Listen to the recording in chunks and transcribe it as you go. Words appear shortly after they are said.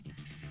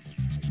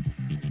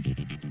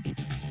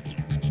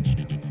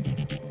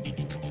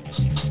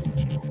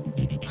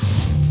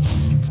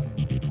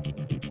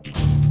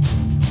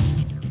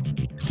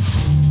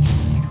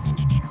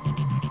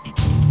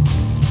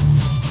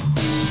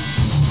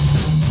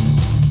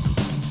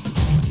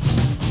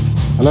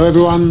Hello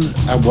everyone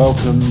and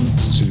welcome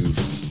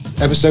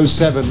to episode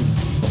 7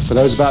 of For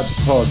Those About to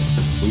Pod,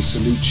 We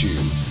Salute You,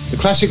 the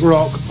classic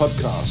rock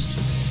podcast.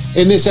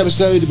 In this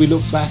episode we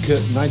look back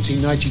at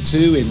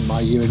 1992 in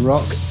my year in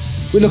rock.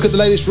 We look at the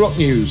latest rock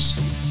news,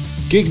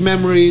 gig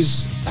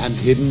memories and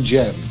hidden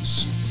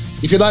gems.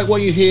 If you like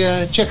what you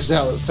hear, check us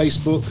out at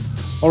Facebook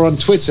or on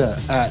Twitter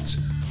at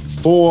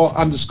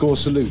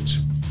 @4_salute.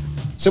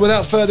 So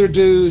without further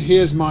ado,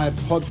 here's my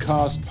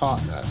podcast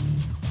partner,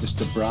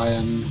 Mr.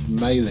 Brian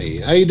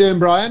Maley. How you doing,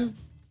 Brian?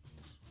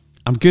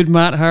 I'm good,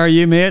 Matt. How are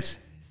you, mate?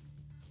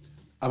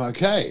 I'm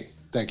okay,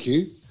 thank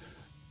you.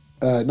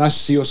 Nice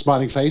to see your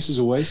smiling face, as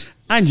always.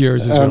 And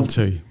yours as well,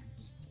 too.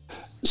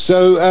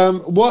 So,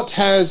 what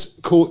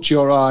has caught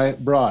your eye,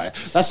 Brian?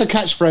 That's a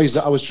catchphrase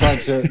that I was trying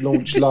to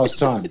launch last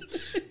time.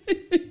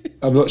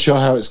 I'm not sure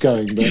how it's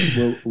going, but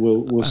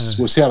we'll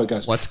see how it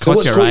goes. What's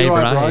caught your eye,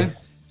 Brian?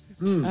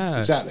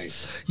 Exactly.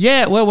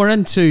 Yeah, well, we're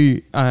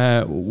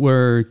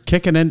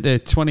kicking into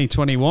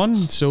 2021,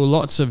 so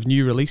lots of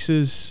new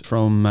releases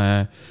from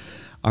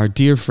our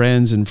dear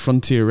friends in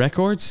Frontier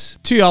Records.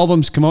 2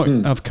 albums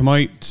have come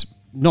out,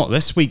 not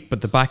this week,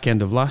 but the back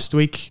end of last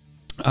week,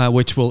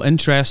 which will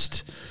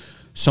interest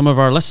some of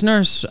our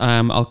listeners.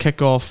 I'll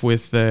kick off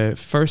with the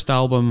first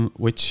album,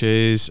 which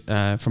is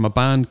from a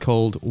band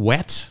called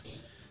Wet.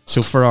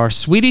 So for our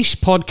Swedish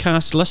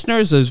podcast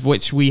listeners, of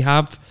which we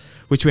have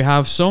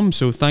some,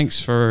 so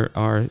thanks for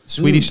our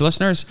Swedish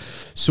listeners.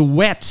 So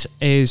Wet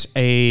is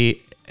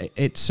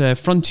it's a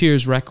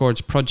Frontiers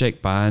Records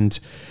project band.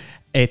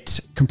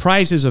 It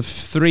comprises of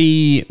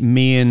 3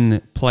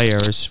 main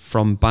players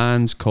from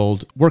bands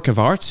called Work of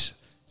Art.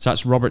 So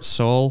that's Robert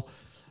Saul,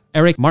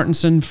 Eric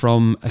Martinson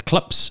from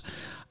Eclipse,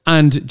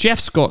 and Jeff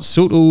Scott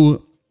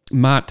Soto,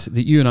 Matt,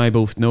 that you and I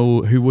both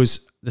know, who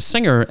was the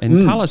singer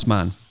in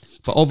Talisman.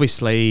 But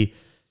obviously,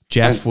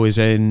 Jeff was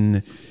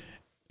in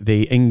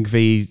the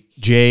Yngwie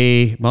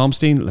J.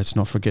 Malmsteen. Let's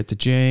not forget the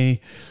J.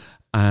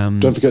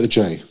 Don't forget the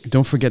J.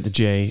 Don't forget the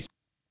J.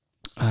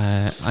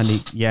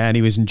 And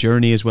he was in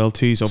Journey as well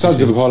too. So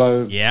Sons of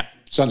Apollo. Yeah.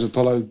 Sons of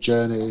Apollo,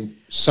 Journey,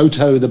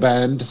 Soto, the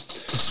band.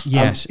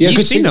 Yes. Yeah, You've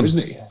good seen singer, him,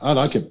 isn't he? I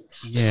like him.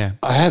 Yeah.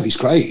 I have. He's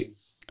great.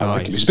 I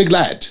like him. He's He's a big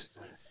lad.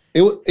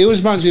 It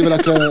always reminds me of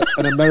like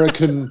an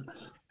American.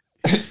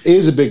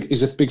 He's a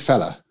big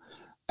fella.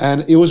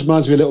 And he always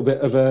reminds me a little bit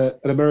of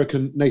an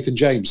American Nathan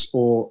James,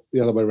 or the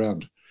other way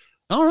around.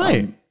 All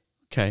right.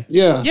 Okay.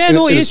 Yeah.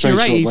 No, he is. You're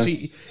right.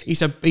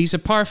 He's a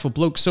powerful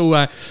bloke.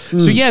 So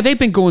they've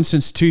been going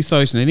since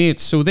 2008.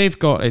 So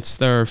it's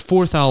their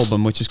 4th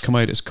album, which has come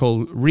out. It's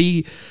called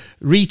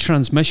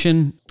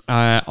Retransmission.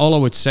 All I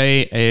would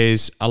say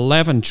is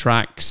 11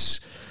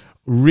 tracks,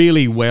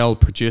 really well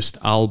produced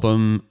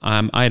album.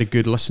 I had a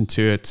good listen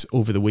to it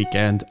over the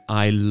weekend.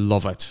 I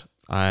love it.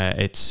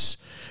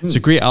 It's a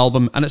great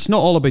album, and it's not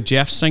all about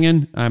Jeff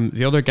singing.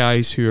 The other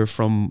guys who are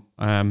from,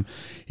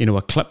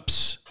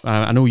 Eclipse.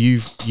 I know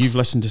you've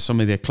listened to some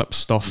of the Eclipse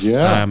stuff.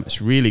 Yeah,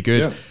 it's really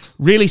good. Yeah.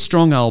 Really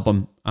strong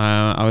album.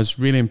 I was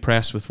really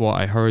impressed with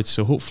what I heard.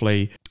 So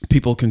hopefully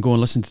people can go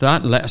and listen to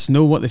that and let us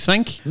know what they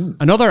think.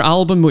 Another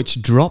album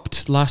which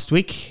dropped last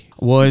week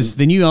was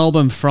the new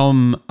album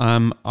from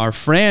our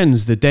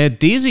friends, the Dead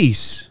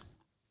Daisies.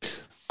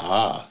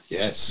 Ah,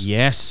 yes.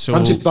 Yes. So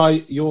fronted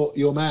by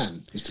your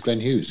man, Mr. Glenn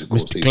Hughes, of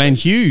course. Mr. Glenn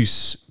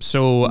Hughes.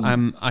 So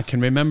I can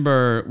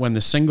remember when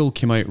the single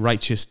came out,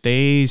 Righteous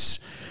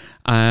Days.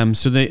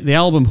 So the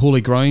album Holy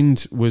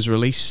Ground was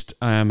released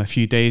a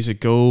few days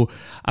ago.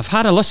 I've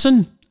had a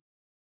listen.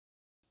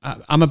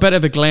 I'm a bit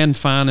of a Glenn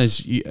fan,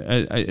 as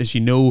you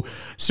know.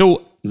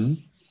 So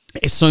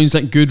it sounds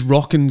like good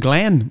rockin'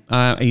 Glenn.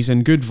 He's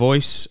in good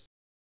voice.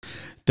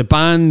 The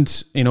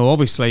band,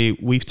 obviously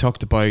we've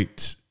talked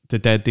about the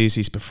Dead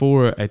Daisies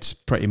before. It's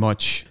pretty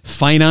much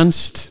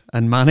financed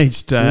and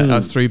managed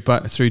through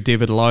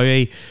David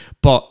Lowy,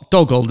 but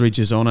Doug Aldridge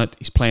is on it.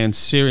 He's playing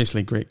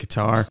seriously great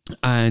guitar,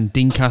 and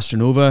Dean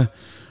Castronova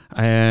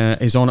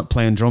is on it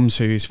playing drums,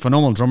 who's a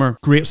phenomenal drummer,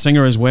 great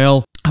singer as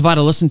well. I've had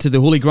a listen to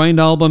the Holy Ground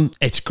album.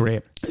 It's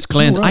great. It's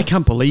Glenn. Oh, right. I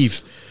can't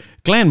believe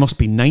Glenn must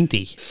be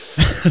 90.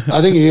 I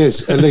think he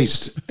is, at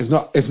least, if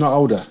not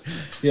older.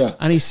 Yeah,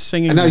 and he's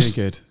singing really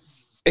good.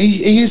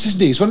 He is,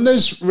 isn't he? He's one of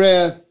those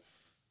rare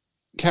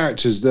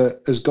characters that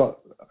has got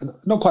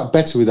not quite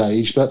better with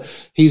age, but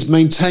he's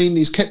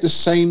kept the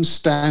same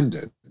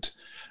standard.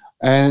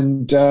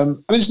 And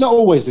it's not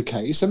always the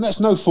case, and that's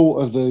no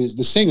fault of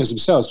the singers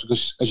themselves,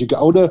 because as you get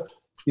older,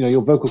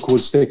 your vocal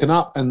cords thicken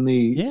up, and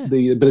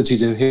the ability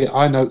to hear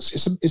high notes,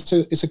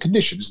 it's a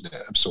condition, isn't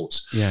it, of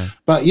sorts. Yeah.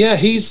 But yeah,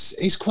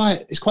 he's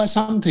quite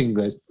something,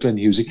 Glenn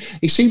Hughes.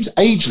 He seems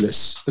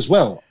ageless as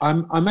well. I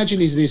imagine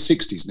he's in his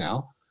 60s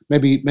now.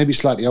 Maybe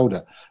slightly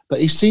older,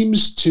 but he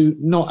seems to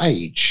not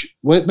age.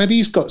 Well, maybe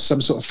he's got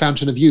some sort of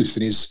fountain of youth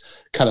in his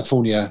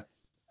California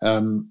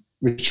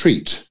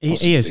retreat.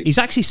 He is. He's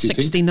actually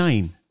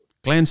 69.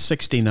 Glenn's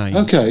 69.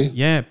 Okay.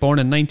 Yeah, born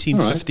in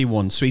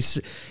 1951. Right. So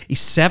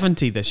he's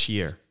 70 this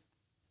year.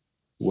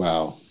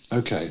 Wow.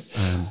 Okay.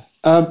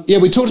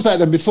 We talked about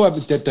them before,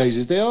 the Dead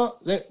Daisies. They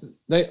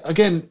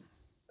again,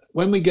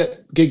 when we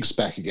get gigs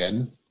back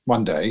again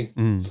one day,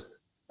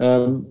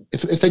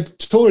 if they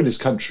tour in this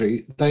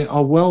country, they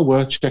are well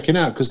worth checking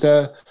out because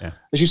they're,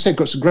 as you said,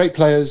 got some great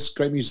players,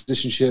 great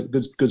musicianship,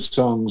 good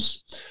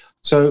songs.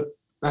 So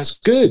that's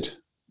good.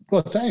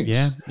 Well,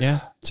 thanks. Yeah.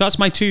 So that's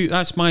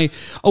my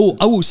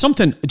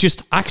something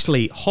just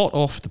actually hot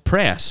off the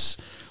press,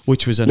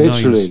 which was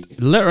announced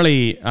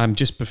literally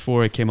just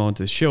before I came on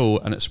to the show,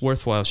 and it's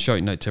worthwhile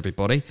shouting out to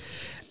everybody,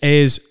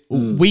 is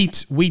we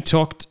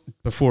talked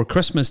before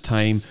Christmas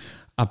time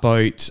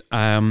about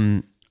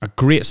a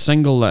great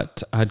single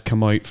that had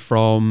come out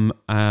from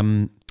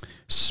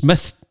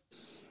Smith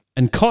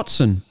and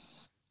Kotzen.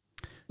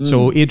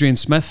 So Adrian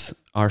Smith,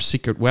 our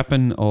secret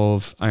weapon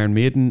of Iron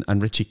Maiden,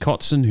 and Richie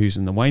Kotzen, who's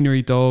in the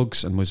Winery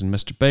Dogs and was in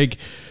Mr. Big.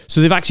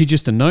 So they've actually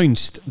just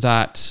announced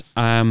that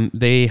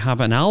they have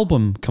an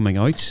album coming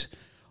out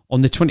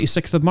on the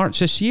 26th of March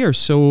this year.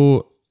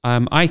 So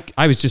I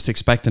was just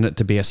expecting it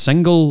to be a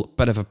single,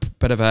 bit of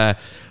a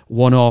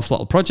one-off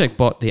little project,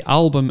 but the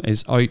album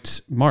is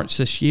out March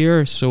this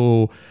year.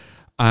 So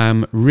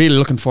I'm really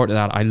looking forward to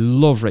that. I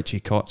love Richie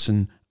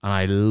Kotzen and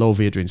I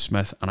love Adrian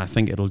Smith, and I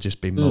think it'll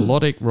just be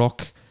melodic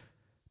rock.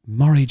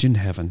 Marriage in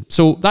heaven.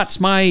 So that's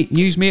my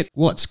news, mate.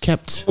 What's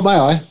kept my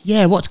eye?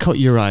 Yeah, what's caught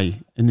your eye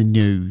in the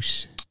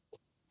news?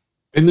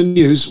 In the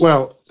news,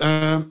 well,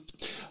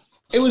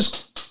 it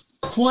was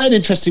quite an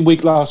interesting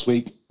week last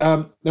week.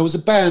 There's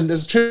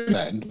a tribute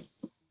band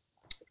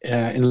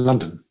in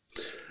London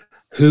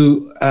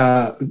who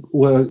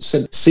were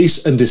sent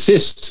cease and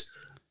desist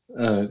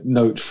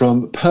note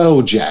from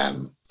Pearl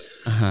Jam.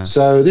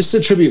 So this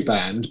is a tribute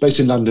band based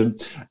in London,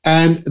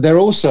 and they're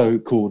also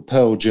called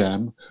Pearl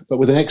Jam, but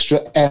with an extra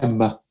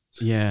M at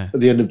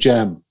the end of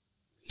jam.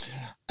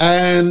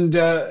 And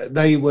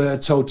they were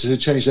told to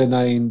change their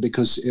name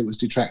because it was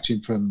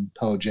detracting from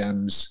Pearl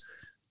Jam's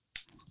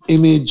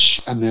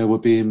image, and there were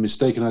being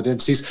mistaken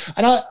identities.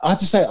 And I have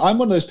to say, I'm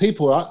one of those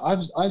people.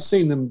 I've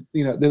seen them,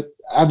 they're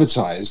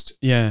advertised,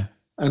 and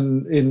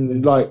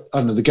in I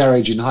don't know, the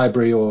Garage in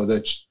Highbury or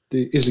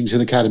the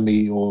Islington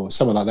Academy or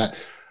something like that.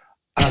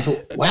 And I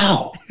thought,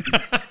 wow,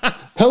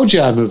 Pearl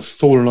Jam have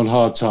fallen on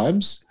hard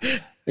times.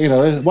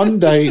 One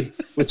day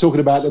we're talking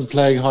about them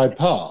playing Hyde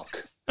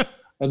Park,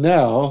 and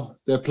now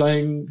they're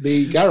playing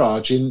the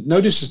Garage no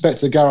disrespect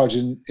to the Garage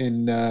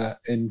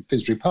in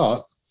Finsbury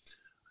Park.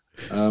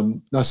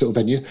 Nice little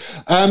venue.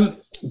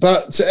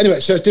 But anyway,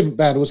 so it's a different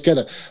band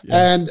altogether.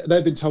 And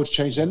they've been told to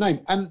change their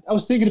name. And I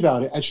was thinking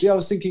about it, actually. I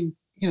was thinking,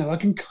 I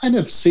can kind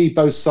of see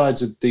both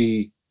sides of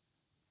the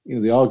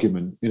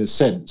argument in a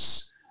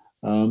sense.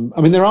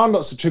 There are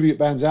lots of tribute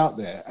bands out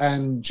there,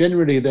 and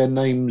generally their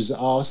names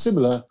are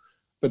similar,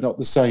 but not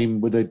the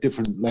same, with a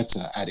different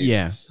letter added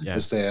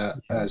as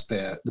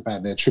the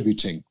band they're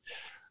tributing.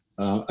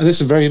 And there's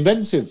some very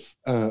inventive,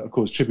 of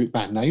course, tribute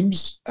band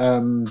names,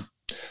 and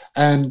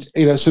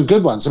some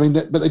good ones.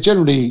 But they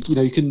generally,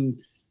 you can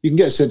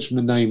get a sense from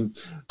the name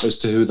as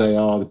to who they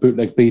are: the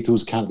Bootleg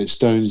Beatles, Counterfeit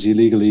Stones, the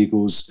Illegal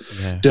Eagles,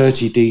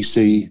 Dirty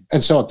DC,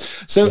 and so on.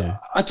 So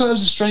I thought it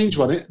was a strange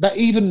one. That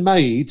even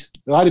made,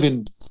 I live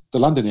in the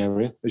London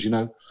area, as you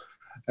know,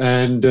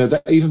 and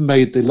that even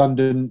made the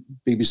London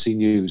BBC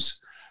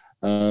News.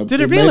 Did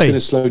it really? May have been a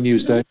slow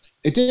news day.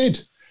 It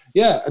did,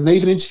 yeah. And they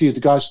even interviewed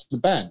the guys from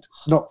the band,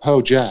 not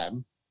Pearl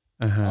Jam,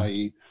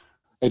 i.e.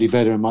 Eddie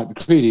Vedder and Mike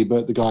McCready,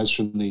 but the guys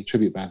from the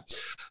tribute band.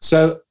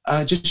 So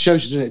it just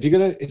shows you, if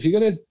you're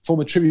gonna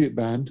form a tribute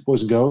band,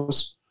 boys and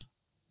girls,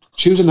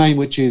 choose a name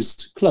which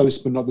is close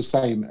but not the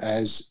same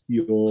as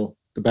the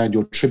band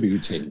you're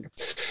tributing.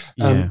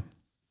 Where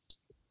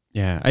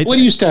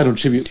do you stand on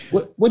tribute?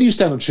 Where do you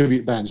stand on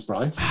tribute bands,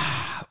 Brian?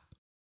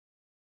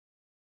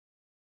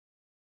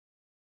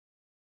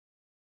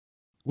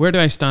 Where do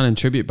I stand in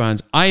tribute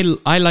bands? I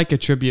like a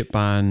tribute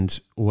band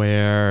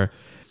where,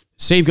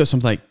 say you've got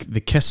something like the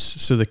Kiss,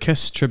 so the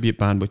Kiss tribute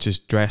band, which is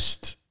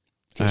Dressed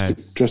to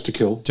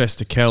Kill. Dressed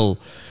to Kill.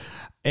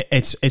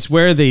 It's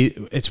where they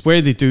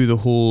do the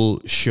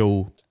whole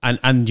show.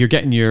 And you're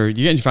getting your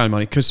value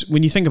money, because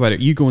when you think about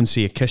it, you go and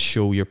see a Kiss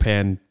show, you're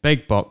paying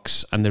big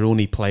bucks, and they're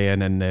only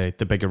playing in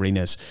the big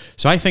arenas.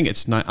 So I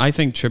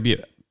think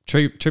tribute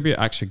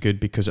acts are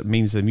good because it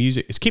means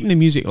it's keeping the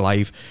music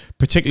alive,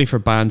 particularly for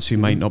bands who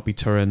might not be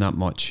touring that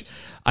much.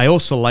 I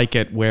also like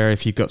it where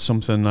if you've got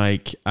something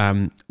like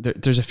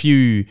there's a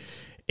few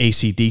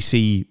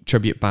AC/DC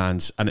tribute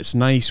bands, and it's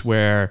nice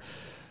where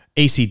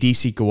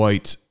AC/DC go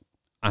out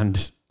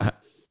and.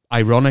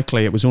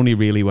 Ironically, it was only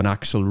really when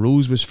Axl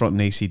Rose was fronting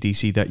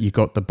AC/DC that you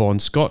got the Bon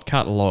Scott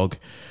catalogue.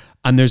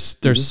 And there's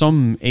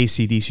some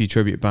AC/DC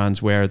tribute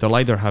bands where they'll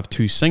either have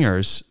two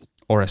singers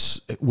or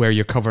where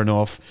you're covering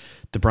off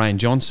the Brian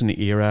Johnson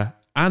era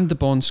and the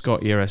Bon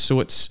Scott era.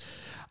 So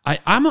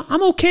I'm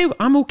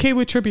okay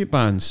with tribute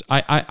bands.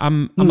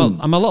 I'm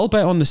a little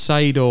bit on the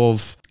side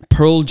of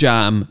Pearl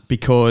Jam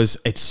because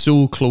it's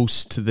so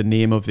close to the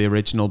name of the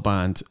original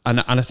band,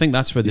 and I think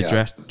that's where the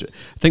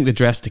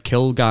Dressed to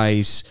Kill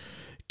guys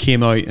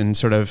came out and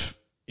sort of,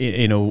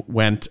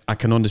 went, I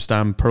can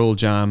understand Pearl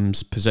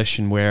Jam's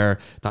position where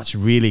that's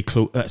really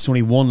close. It's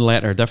only one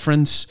letter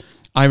difference.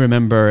 I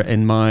remember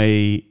in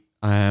my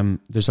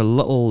there's a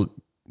little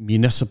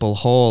municipal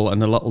hall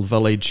in a little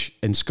village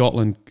in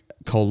Scotland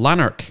called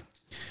Lanark,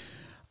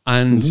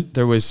 and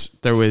there was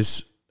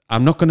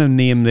I'm not going to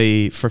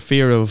name for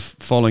fear of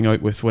falling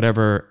out with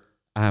whatever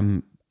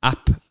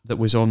app that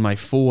was on my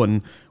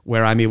phone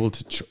where I'm able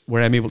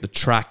to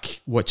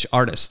track which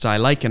artists I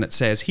like, and it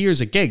says here's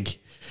a gig,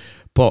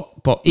 but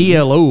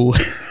ELO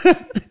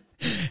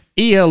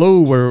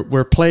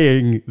were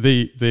playing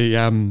the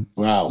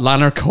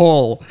Lanark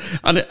Hall,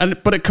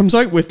 but it comes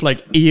out with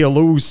like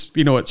ELO's,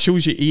 it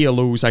shows you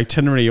ELO's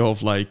itinerary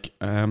of like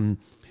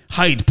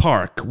Hyde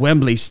Park,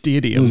 Wembley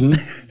Stadium,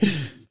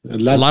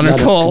 Lanark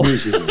Hall.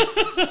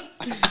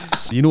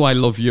 So, I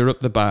love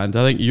Europe, the band.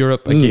 I think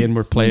Europe again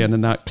were playing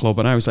in that club,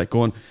 and I was like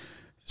going,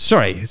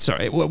 sorry.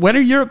 When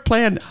are Europe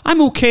playing?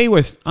 I'm okay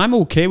with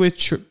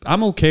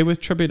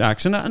tribute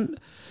acts, and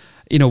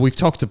we've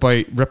talked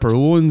about Ripper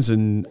Owens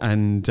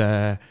and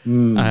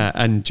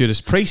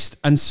Judas Priest,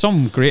 and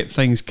some great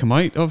things come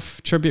out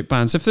of tribute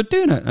bands if they're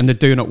doing it and they're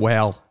doing it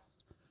well.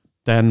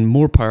 Then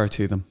more power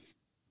to them.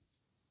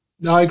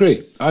 No, I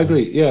agree.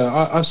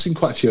 Yeah, I've seen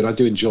quite a few, and I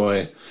do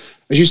enjoy.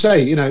 As you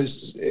say,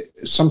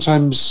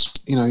 sometimes,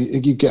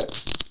 you get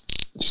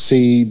to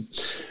see,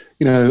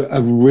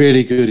 a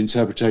really good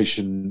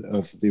interpretation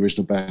of the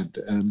original band.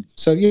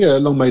 So, yeah,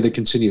 long may they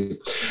continue.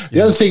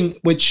 The other thing,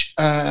 which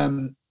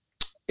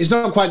is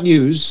not quite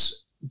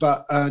news,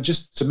 but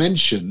just to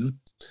mention,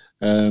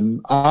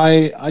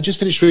 I just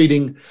finished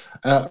reading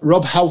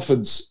Rob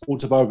Halford's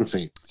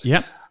autobiography.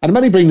 Yeah. And I'm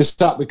only bringing this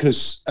up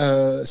because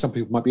some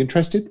people might be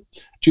interested.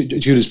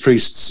 Judas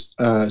Priest's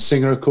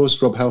singer, of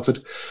course, Rob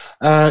Halford.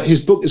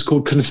 His book is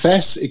called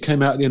Confess. It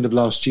came out at the end of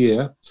last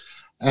year.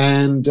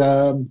 And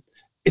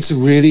it's a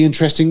really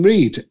interesting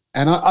read.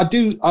 And I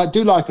do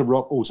like a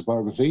rock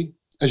autobiography,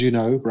 as you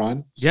know,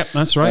 Brian. Yep,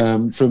 that's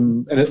right.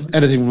 From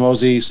anything from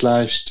Ozzy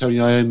 / Tony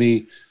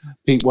Iommi,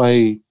 Pete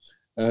Way,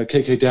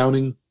 KK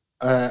Downing.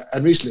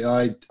 And recently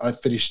I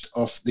finished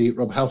off the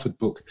Rob Halford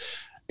book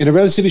in a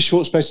relatively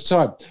short space of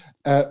time.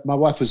 My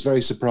wife was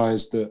very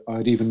surprised that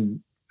I'd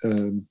even,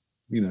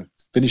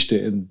 finished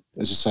it in,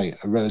 as I say,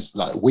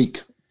 a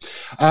week.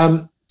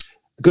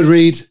 Good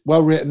read,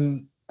 well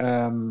written,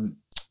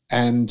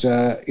 and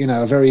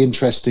a very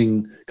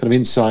interesting kind of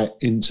insight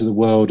into the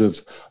world of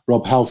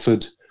Rob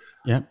Halford,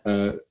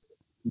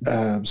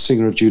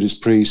 singer of Judas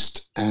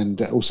Priest,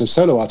 and also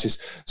solo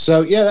artist.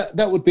 So yeah,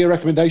 that would be a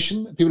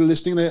recommendation. People are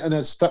listening and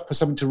they're stuck for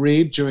something to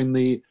read during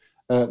the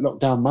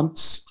lockdown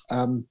months.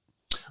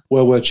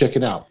 Well worth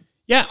checking out.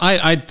 Yeah,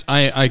 I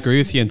agree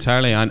with you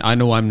entirely. I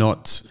know I'm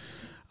not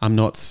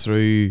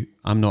through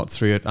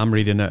it. I'm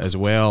reading it as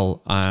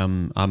well.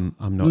 I'm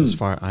not as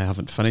far. I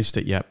haven't finished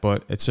it yet,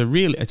 but it's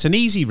an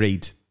easy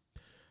read,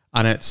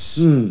 and it's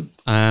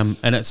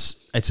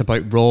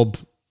about Rob,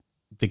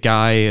 the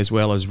guy, as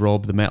well as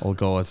Rob, the metal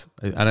god,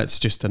 and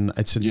it's a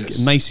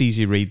nice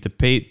easy read.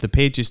 The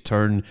pages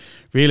turn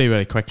really,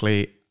 really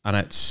quickly, and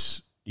I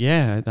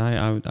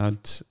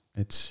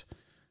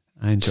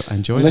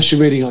enjoy. Unless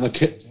you're reading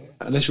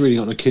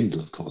on a Kindle,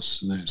 of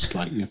course, and then it's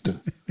like you have to,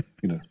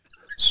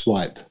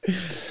 swipe.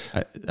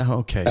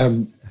 Okay.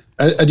 And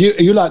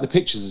you like the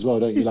pictures as well,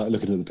 don't you? Like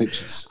looking at the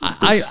pictures.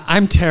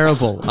 I'm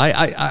terrible.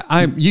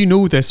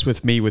 I'm this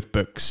with me with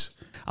books.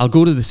 I'll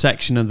go to the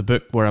section of the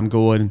book where I'm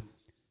going.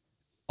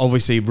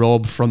 Obviously,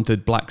 Rob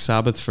fronted Black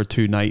Sabbath for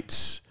 2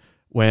 nights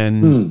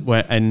when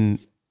in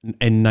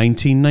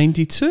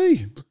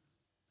 1992.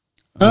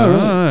 Oh,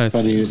 right.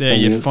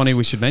 Funny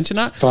we should mention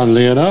that.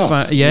 Funnily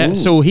enough.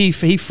 So he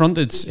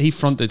fronted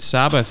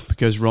Sabbath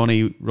because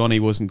Ronnie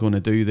wasn't going to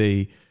do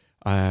the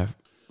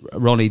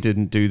Ronnie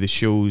didn't do the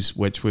shows,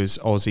 which was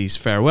Ozzy's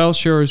farewell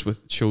shows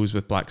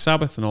with Black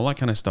Sabbath and all that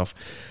kind of stuff.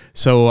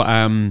 So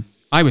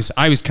I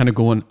was kind of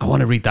going, I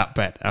want to read that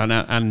bit,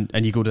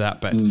 and you go to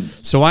that bit.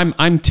 So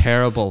I'm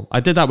terrible.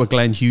 I did that with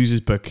Glenn Hughes's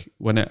book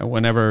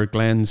whenever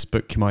Glenn's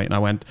book came out, and I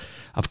went,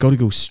 I've got to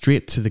go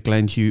straight to the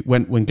Glenn Hughes.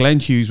 When Glenn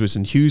Hughes was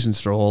in Hughes and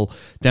Thrall,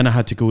 then I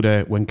had to go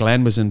to when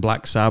Glenn was in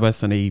Black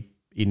Sabbath and he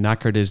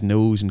knackered his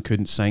nose and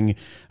couldn't sing,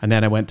 and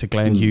then I went to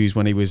Glenn Hughes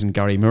when he was in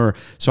Gary Moore.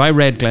 So I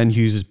read Glenn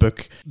Hughes's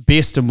book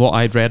based on what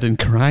I'd read in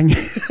Kerrang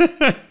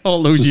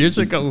all those years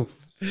ago.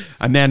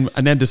 And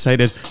then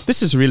decided,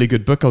 this is a really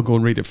good book, I'll go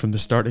and read it from the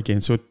start again.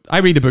 So I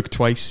read a book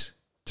twice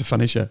to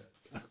finish it.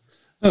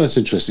 Oh, that's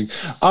interesting.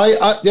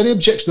 The only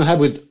objection I have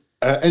with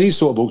any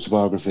sort of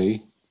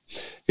autobiography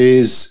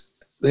is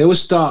they always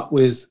start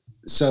with,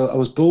 so I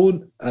was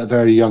born at a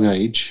very young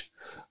age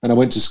and I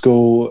went to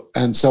school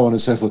and so on and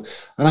so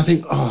forth. And I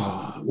think,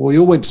 well, you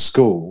all went to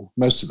school,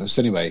 most of us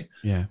anyway.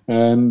 Yeah.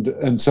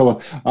 And so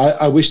on.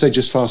 I wish they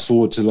just fast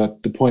forward to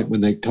like the point when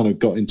they kind of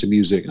got into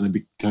music and they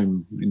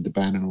became into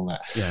band and all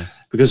that. Yeah.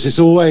 Because it's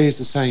always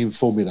the same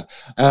formula.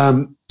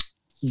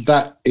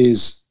 That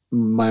is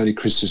my only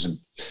criticism.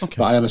 Okay.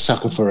 But I am a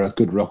sucker for a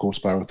good rock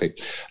autobiography.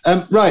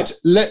 Right.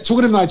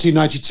 Talking of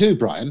 1992,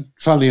 Brian,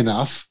 funnily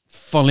enough, I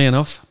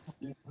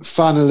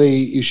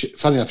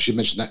should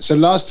mention that. So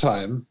last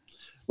time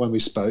when we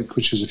spoke,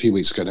 which was a few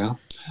weeks ago now,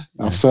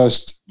 our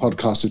first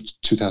podcast of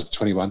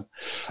 2021,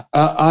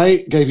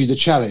 I gave you the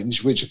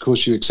challenge, which of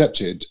course you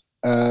accepted,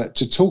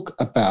 to talk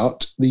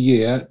about the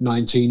year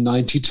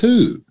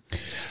 1992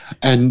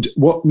 and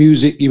what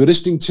music you were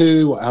listening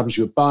to, what albums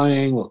you were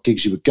buying, what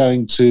gigs you were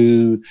going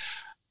to,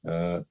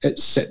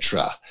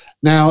 etc.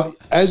 Now,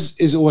 as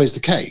is always the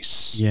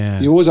case,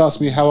 you always ask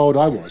me how old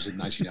I was in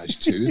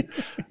 1992,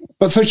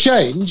 but for a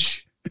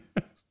change,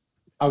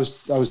 I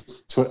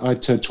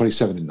turned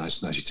 27 in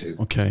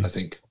 1992. Okay, I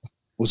think.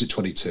 Was it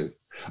 22?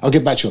 I'll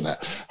get back to you on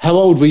that. How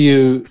old were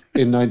you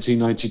in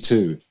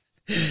 1992?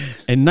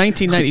 In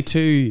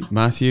 1992,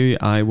 Matthew,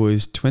 I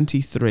was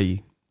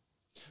 23.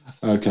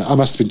 Okay, I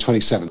must have been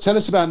 27. Tell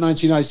us about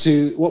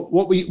 1992.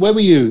 Where were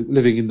you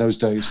living in those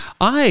days?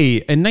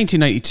 In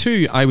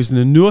 1992, I was in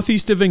the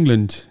northeast of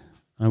England.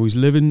 I was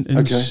living in...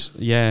 Okay.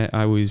 Yeah,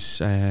 I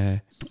was...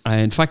 in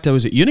fact, I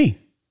was at uni.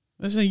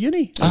 I was at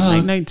uni in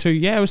 1992.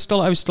 Yeah, I was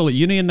still at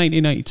uni in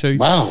 1992.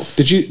 Wow.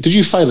 Did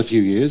you fail a few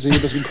years? You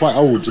must have been quite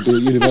old to be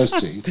at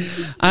university.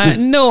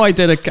 No, I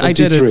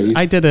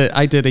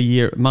did a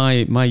year.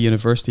 My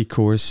university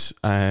course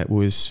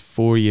was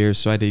 4 years,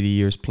 so I did a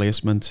year's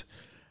placement.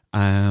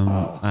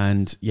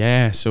 And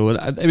yeah, so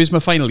it was my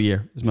final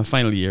year. It was my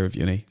final year of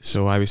uni.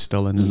 So I was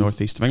still in the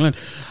northeast of England.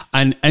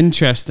 And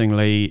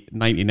interestingly,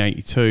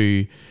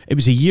 1992, it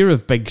was a year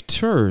of big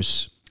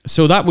tours.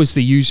 So that was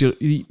the Use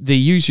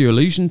Your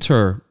Illusion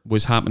tour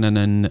was happening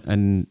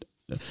in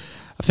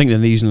I think the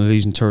Use Your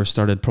Illusion tour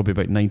started probably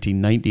about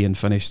 1990 and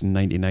finished in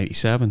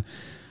 1997.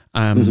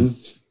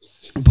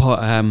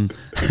 But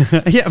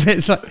yeah, but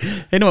it's like,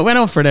 it went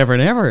on forever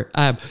and ever.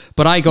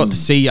 But I got to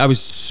see. I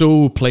was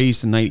so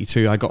pleased in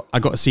 '92. I got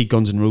to see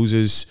Guns N'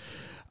 Roses.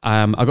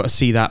 I got to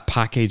see that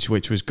package,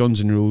 which was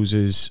Guns N'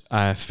 Roses,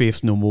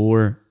 Faith No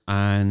More,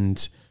 and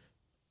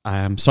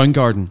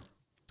Soundgarden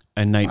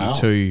in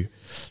 '92. Wow.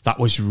 That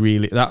was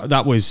really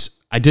that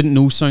was. I didn't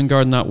know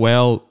Soundgarden that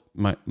well.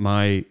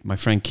 My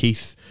friend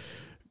Keith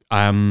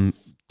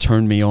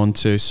turned me on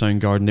to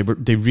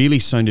Soundgarden. They really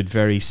sounded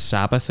very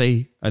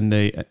Sabbathy in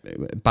the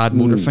Bad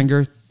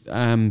Motorfinger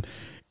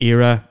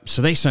era.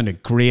 So they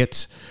sounded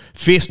great.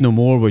 Faith No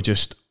More were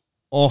just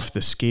off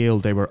the scale.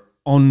 They were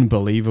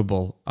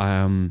unbelievable.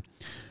 And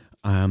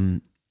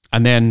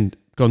then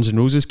Guns N'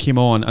 Roses came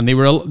on, and they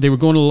were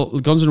going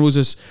to Guns N'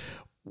 Roses.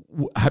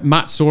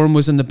 Matt Sorum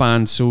was in the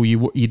band, so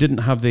you didn't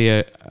have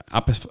the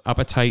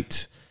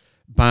Appetite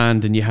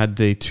band, and you had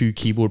the two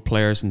keyboard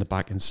players and the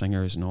backing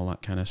singers and all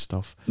that kind of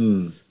stuff.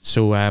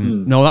 So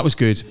no, that was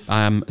good. So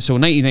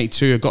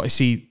 1992, I got to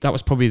see, that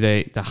was probably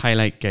the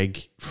highlight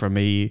gig for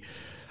me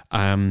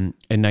in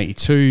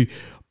 92.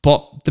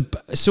 But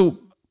so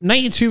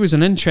 92 was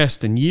an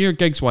interesting year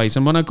gigs wise,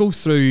 and when I go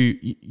through,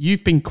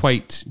 you've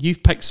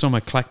picked some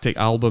eclectic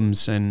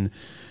albums in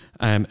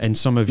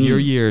some of your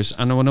years,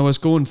 and when I was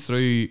going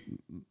through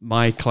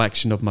my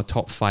collection of my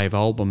top 5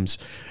 albums,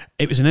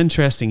 it was an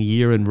interesting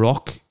year in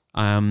rock.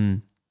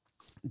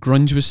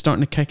 Grunge was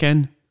starting to kick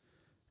in.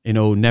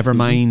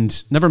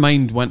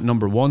 Nevermind went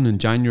number 1 in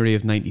January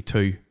of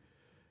 92.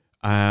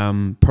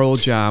 Pearl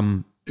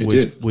Jam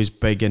was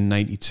big in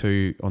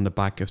 92 on the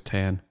back of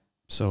 10.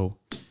 So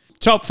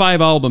top 5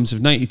 albums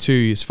of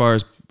 92 as far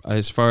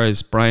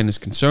as Brian is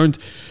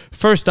concerned.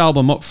 First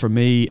album up for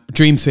me,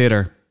 Dream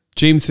Theater,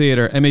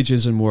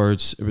 Images and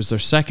Words. It was their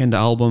second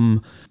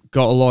album,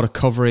 got a lot of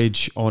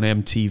coverage on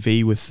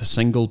MTV with the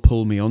single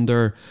Pull Me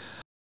Under.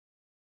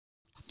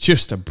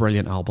 Just a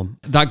brilliant album.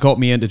 That got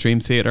me into Dream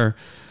Theater,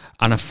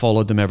 and I've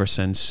followed them ever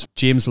since.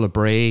 James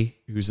LeBray,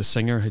 who's the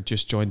singer, had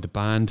just joined the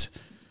band,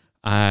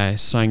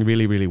 sang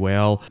really, really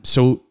well.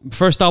 So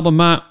first album,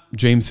 Matt,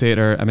 Dream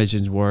Theater,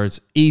 Images and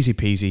Words, easy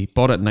peasy,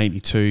 bought it in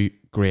 92,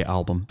 great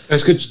album.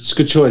 That's good. It's a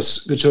good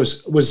choice. Good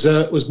choice.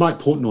 Was Mike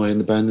Portnoy in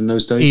the band in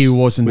those days? He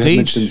was indeed. We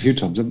mentioned him a few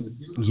times,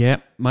 haven't we? Yeah,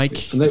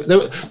 Mike. And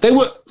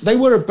they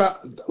were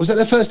about. Was that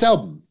their first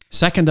album?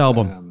 Second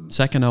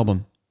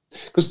album.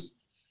 Because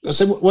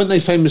weren't they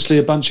famously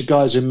a bunch of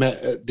guys who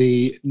met at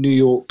the New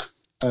York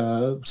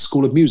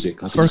School of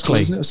Music? I think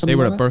Berkeley. They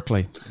were like at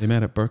Berkeley. They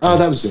met at Berkeley. Oh,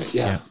 that was it.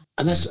 Yeah.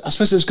 And I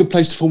suppose that's a good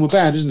place to form a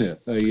band, isn't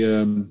it?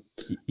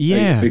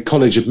 A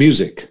college of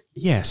music.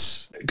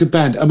 Yes. Good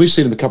band. And we've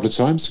seen them a couple of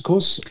times, of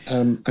course,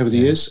 over the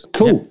years.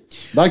 Cool.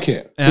 Like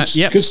it.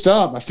 Good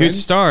start, my friend. Good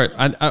start.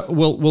 And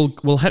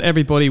we'll hit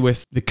everybody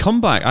with the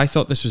comeback. I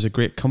thought this was a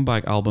great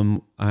comeback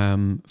album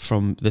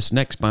from this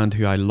next band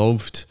who I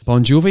loved.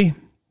 Bon Jovi,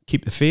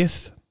 Keep the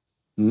Faith.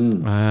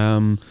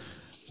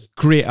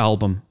 Great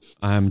album.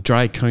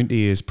 Dry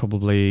County is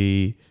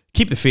probably...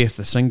 Keep the Faith,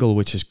 the single,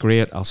 which is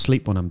great. I'll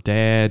Sleep When I'm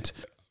Dead.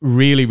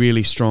 Really,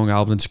 really strong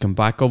album to come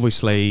back.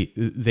 Obviously,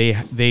 they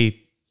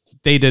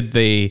did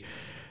the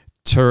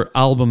tour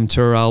on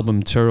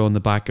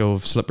the back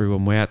of Slippery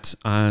When Wet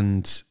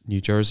and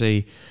New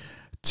Jersey.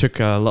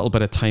 Took a little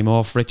bit of time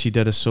off. Richie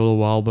did a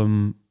solo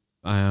album.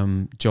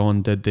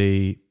 John did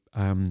he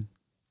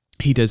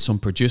did some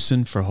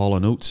producing for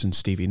Hall & Oates and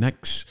Stevie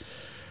Nicks.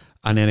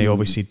 And then he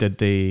obviously did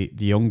the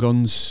Young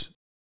Guns.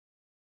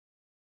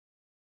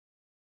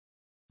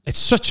 It was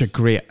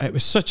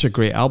such a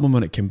great album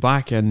when it came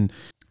back, and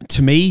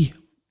to me,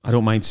 I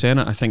don't mind saying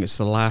it, I think it's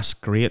the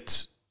last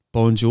great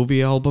Bon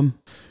Jovi album.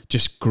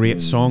 Just great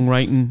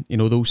songwriting. You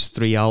know, those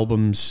 3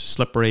 albums,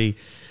 Slippery,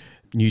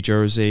 New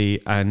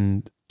Jersey,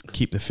 and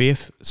Keep the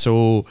Faith.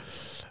 So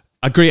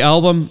a great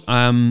album.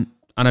 And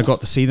I got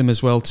to see them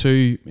as well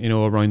too, you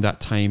know, around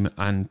that time,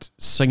 and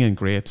singing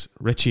great.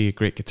 Richie, a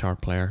great guitar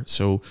player.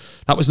 So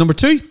that was number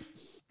 2.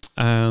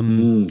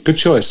 Good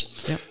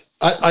choice. Yeah.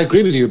 I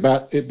agree with you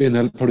about it being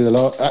probably the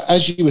last.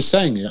 As you were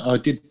saying it, I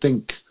did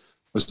think,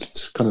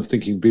 was kind of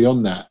thinking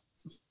beyond that.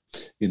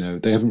 You know,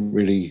 they haven't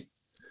really.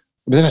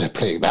 I mean, they've had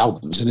plenty of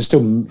albums, and they're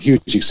still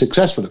hugely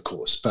successful, of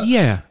course. But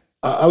yeah,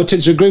 I would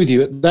tend to agree with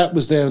you. That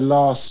was their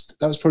last.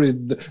 That was probably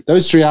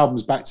those 3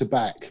 albums back to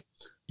back.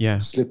 Yeah,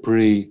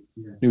 Slippery,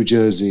 New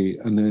Jersey,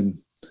 and then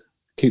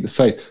Keep the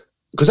Faith.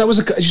 Because that was,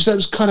 as you said, it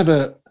was kind of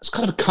a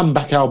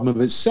comeback album of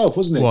itself,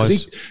 wasn't it?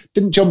 Because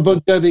didn't John Bon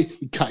Jovi,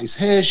 he cut his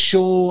hair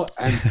short,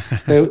 and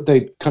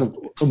they kind of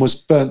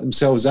almost burnt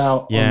themselves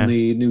out on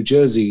the New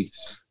Jersey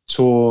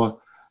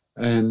tour.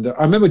 And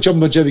I remember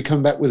John Bon Jovi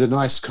coming back with a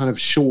nice kind of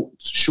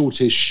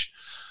shortish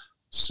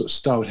sort of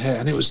styled hair,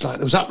 and it was like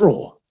there was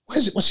uproar.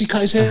 What's he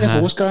cut his hair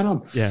for? What's going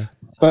on? Yeah.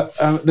 But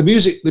the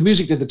music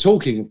did the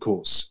talking, of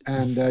course,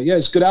 and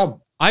it's a good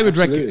album. I would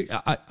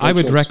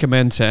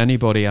recommend to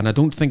anybody, and I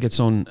don't think it's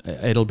on.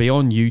 It'll be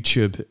on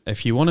YouTube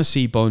if you want to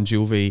see Bon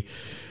Jovi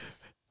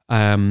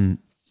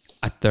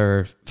at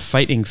their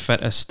fighting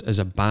fittest as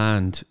a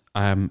band.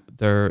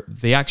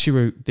 They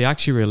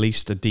actually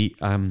released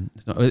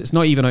it's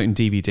not even out in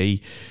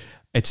DVD.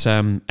 It's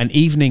an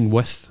evening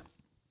with.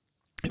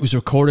 It was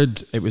recorded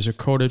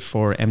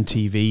for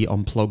MTV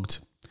Unplugged,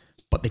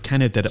 but they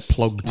kind of did it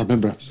plugged. I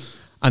remember.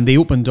 And they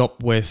opened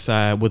up with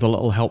a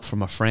little help from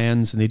my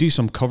friends, and they do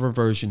some cover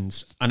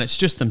versions, and it's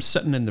just them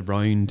sitting in the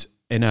round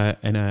in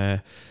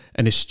a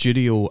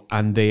studio,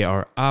 and they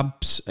are I'm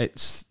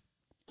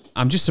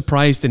just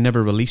surprised they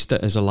never released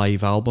it as a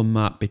live album,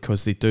 Matt,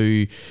 because they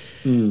do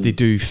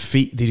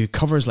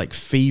covers like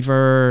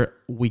Fever,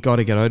 We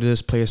Gotta Get Out of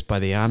This Place by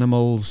the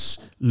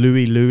Animals,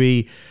 Louie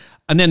Louie,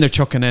 and then they're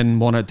chucking in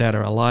Wanted Dead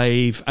or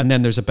Alive, and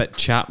then there's a bit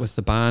chat with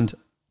the band.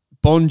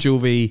 Bon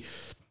Jovi,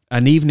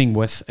 An Evening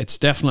With, it's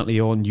definitely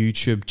on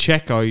YouTube.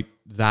 Check out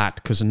that,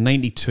 because in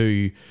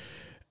 '92,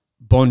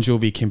 Bon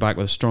Jovi came back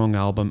with a strong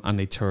album and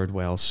they toured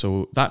well.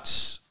 So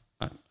that's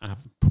I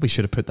probably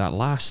should have put that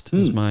last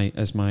as my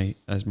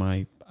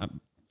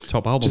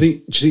top album.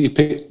 Do you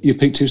think you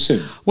picked too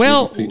soon?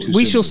 Well,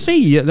 we shall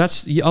see.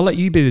 I'll let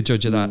you be the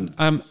judge of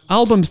that.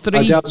 Album 3.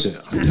 I doubt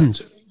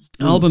it.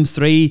 Album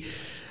 3,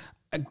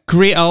 a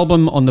great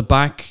album on the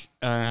back.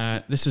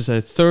 This is a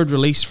third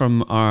release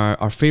from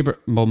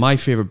my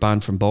favorite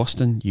band from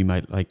Boston. You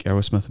might like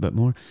Aerosmith a bit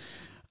more.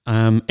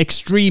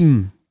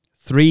 Extreme,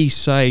 3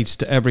 sides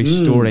to every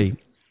story.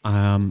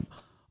 On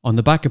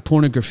the back of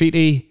Porn and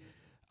Graffiti,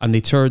 and they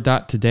toured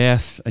that to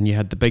death, and you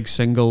had the big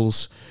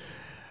singles.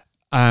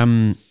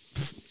 That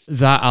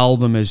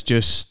album is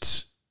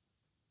just,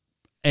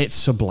 it's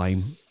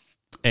sublime.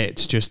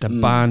 It's just a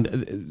band.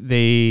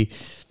 The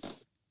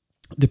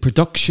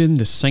production,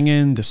 the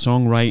singing, the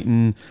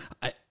songwriting,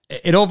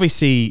 it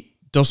obviously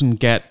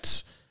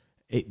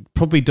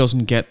probably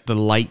doesn't get the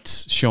light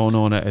shone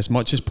on it as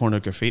much as Porno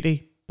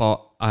Graffiti,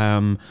 but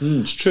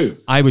it's true.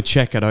 I would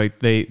check it out.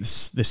 The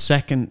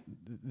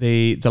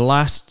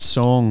last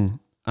song,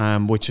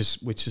 which is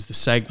the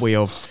segue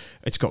of,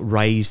 it's got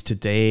Rise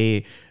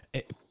Today.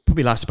 It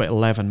probably lasts about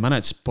 11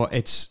 minutes, but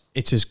it's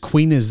as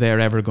Queen as they're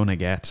ever going to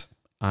get.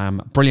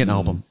 Brilliant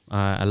album.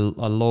 I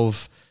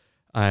love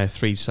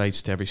 3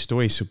 sides to every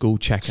story, so go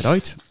check it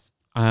out.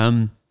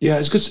 Yeah,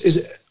 it's good.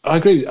 I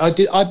agree.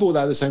 I bought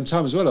that at the same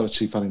time as well,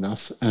 actually, funny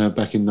enough,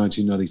 back in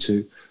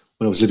 1992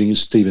 when I was living in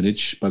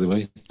Stevenage, by the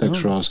way. Thanks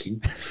for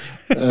asking.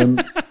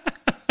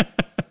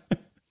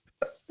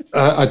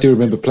 I do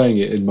remember playing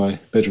it in my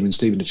bedroom in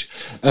Stevenage.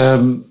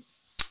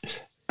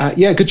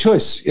 Yeah, good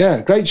choice.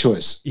 Yeah, great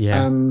choice.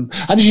 Yeah. And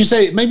as you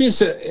say, maybe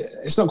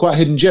it's not quite a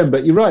hidden gem,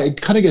 but you're right.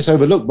 It kind of gets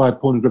overlooked by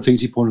Porn and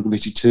Graffiti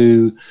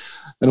 2,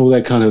 and all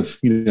their kind of,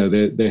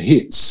 their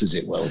hits, as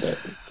it were.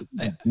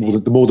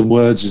 The More Than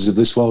Words of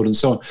this world and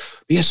so on. But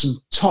yeah, some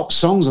top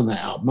songs on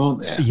that album,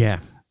 aren't there? Yeah.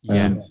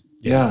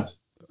 Yeah.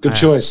 Good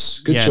choice.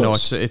 Good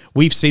choice. No,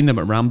 we've seen them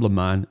at Ramblin'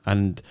 Man,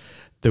 and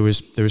there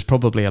was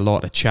probably a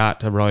lot of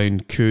chat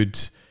around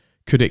could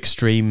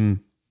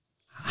Extreme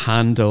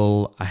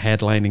handle a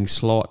headlining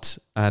slot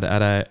at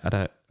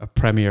a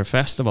premier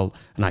festival,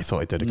 and I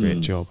thought I did a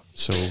great job.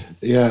 So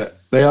yeah,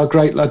 they are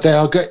great. Like they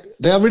are great.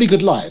 They are really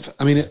good live.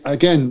 I mean,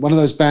 again, one of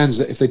those bands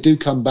that if they do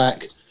come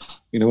back,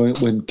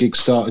 when gigs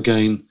start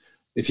again,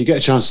 if you get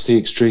a chance to see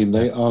Extreme,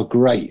 they are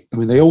great. I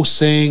mean, they all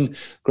sing,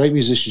 great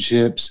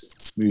musicianship,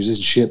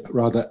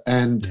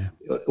 and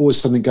always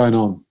something going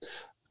on.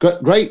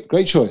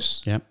 Great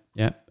choice. Yeah.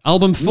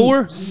 Album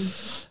 4,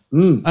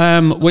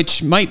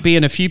 which might be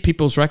in a few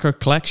people's record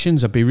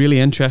collections. I'd be really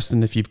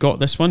interested if you've got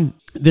this one.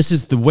 This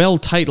is the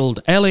well-titled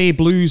LA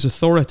Blues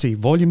Authority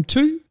Volume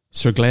 2,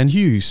 Sir Glenn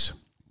Hughes.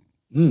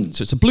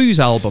 So it's a blues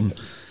album.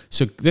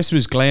 So this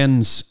was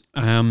Glenn's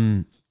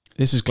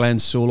This is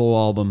Glenn's solo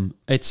album.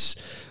 It's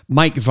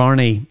Mike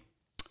Varney,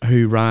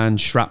 who ran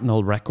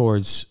Shrapnel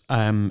Records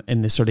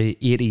in the sort of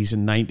 80s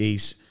and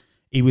 90s.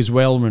 He was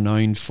well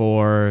renowned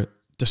for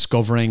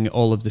discovering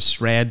all of the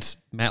shred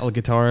metal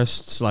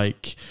guitarists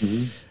like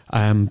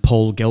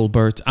Paul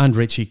Gilbert and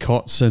Richie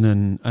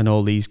Kotzen and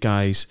all these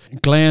guys.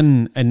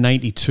 Glenn in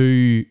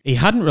 92, he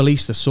hadn't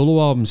released a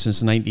solo album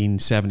since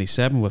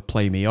 1977 with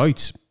Play Me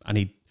Out.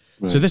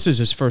 So this is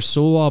his first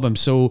solo album.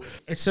 So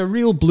it's a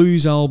real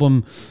blues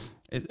album.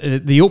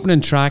 The opening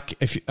track,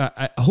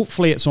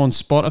 hopefully it's on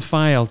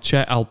Spotify. I'll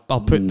check. I'll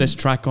put this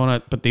track on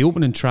it. But the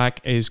opening track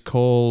is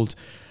called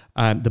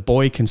 "The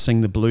Boy Can Sing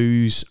the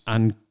Blues,"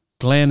 and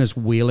Glenn is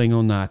wailing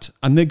on that.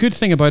 And the good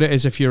thing about it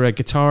is, if you're a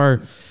guitar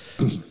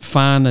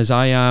fan, as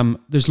I am,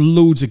 there's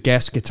loads of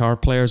guest guitar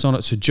players on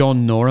it. So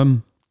John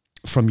Norum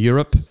from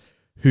Europe,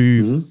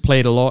 who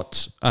played a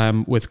lot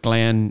with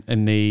Glenn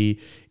in the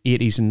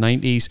 80s and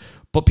 90s.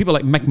 But people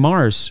like Mick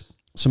Mars.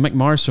 So Mick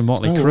Mars from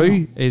Motley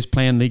Crue is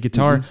playing lead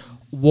guitar.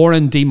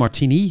 Warren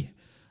DeMartini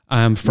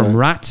from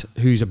Rat,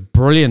 who's a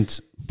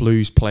brilliant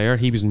blues player.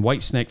 He was in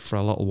Whitesnake for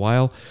a little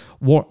while.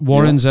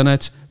 Warren's in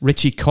it.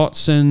 Richie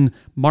Kotzen,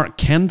 Mark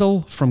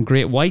Kendall from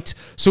Great White.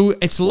 So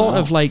it's a lot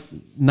of like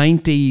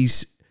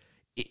 90s,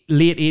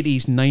 late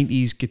 80s,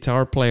 90s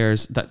guitar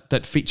players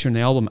that feature in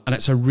the album. And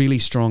it's a really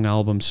strong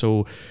album.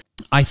 So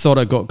I thought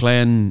I got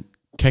Glenn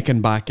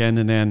kicking back in,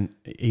 and then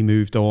he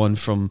moved on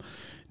from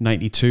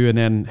 92, and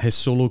then his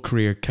solo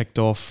career kicked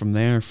off from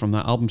there, from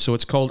that album. So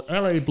it's called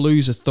LA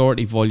Blues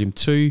Authority Volume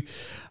 2.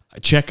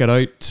 Check it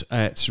out.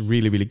 It's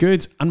really, really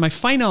good. And my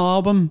final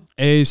album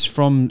is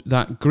from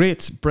that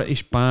great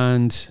British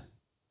band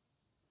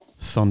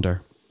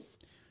Thunder.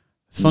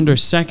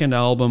 Thunder's second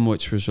album,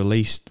 which was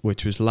released,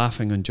 which was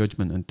Laughing on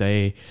Judgment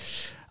Day.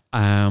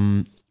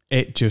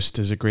 It just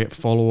is a great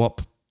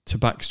follow-up to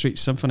Backstreet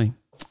Symphony.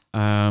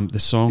 The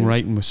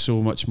songwriting was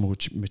so much more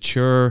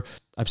mature.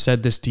 I've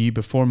said this to you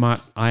before,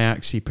 Matt. I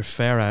actually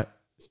prefer it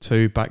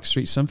to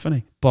Backstreet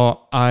Symphony,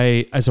 but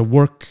as a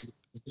work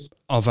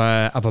of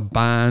a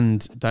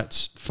band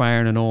that's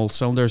firing on all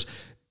cylinders,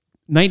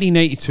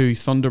 1982,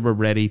 Thunder were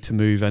ready to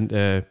move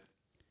into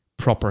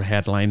proper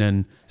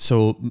headlining.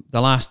 So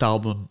the last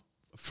album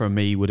for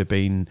me would have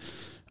been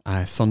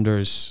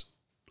Thunder's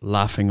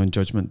Laughing on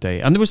Judgment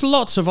Day, and there was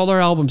lots of other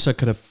albums I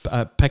could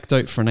have picked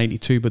out for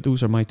 92, but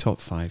those are my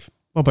top 5.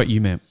 What about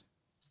you, mate?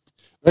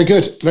 Very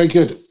good, very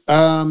good.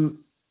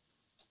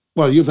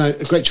 Well, you've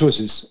made great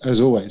choices,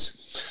 as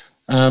always.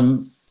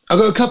 I've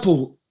got a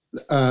couple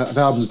of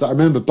albums that I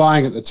remember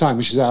buying at the time,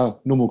 which is our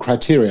normal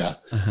criteria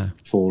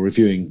for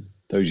reviewing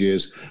those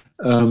years.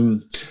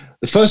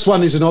 The first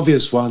one is an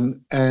obvious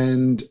one,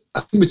 and I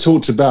think we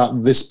talked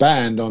about this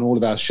band on all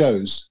of our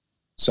shows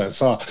so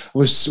far.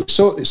 We've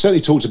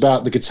certainly talked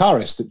about the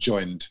guitarist that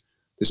joined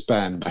this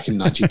band back in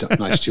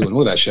 1992 on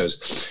all of our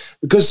shows,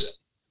 because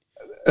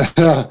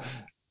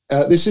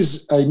this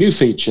is a new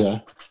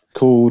feature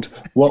called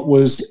 "What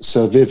Was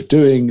Sir Viv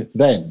Doing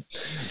Then?"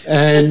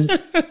 And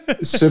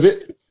so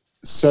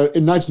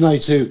in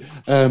 1992,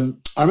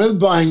 I remember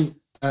buying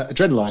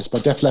Adrenalize by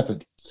Def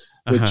Leppard,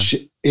 which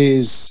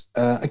is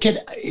again,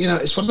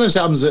 it's one of those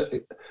albums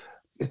that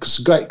it's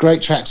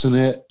great tracks on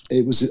it.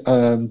 It was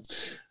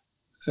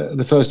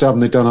the first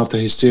album they'd done after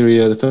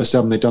Hysteria, the first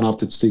album they'd done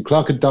after Steve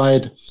Clark had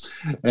died,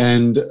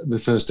 and the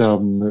first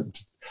album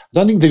that I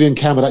don't think Vivian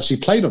Campbell actually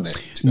played on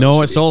it.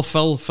 No, it's all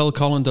Phil. Phil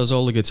Collins does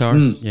all the guitar.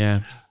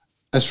 Yeah,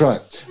 that's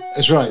right.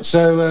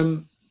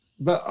 So,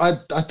 but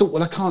I thought,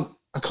 well, I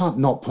can't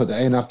not put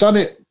that in. I've done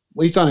it.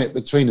 We've done it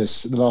between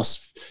us in the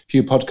last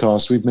few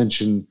podcasts. We've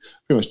mentioned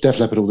pretty much Def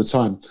Leppard all the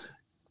time.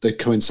 They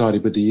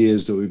coincided with the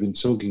years that we've been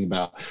talking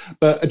about.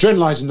 But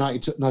Adrenalize in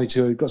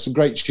 92, got some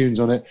great tunes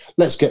on it.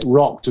 Let's Get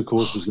Rocked, of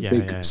course, was the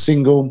big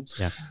single.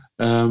 Yeah.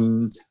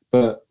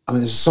 But I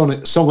mean, there's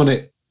a song on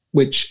it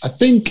which I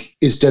think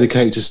is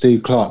dedicated to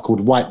Steve Clark called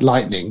White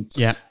Lightning.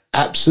 Yeah.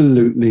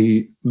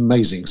 Absolutely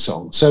amazing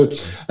song. So,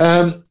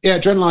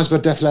 Adrenalize by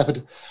Def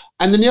Leppard.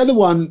 And then the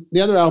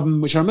other album,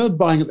 which I remember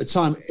buying at the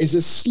time, is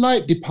a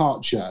slight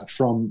departure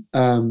from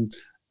the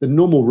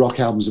normal rock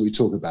albums that we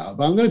talk about,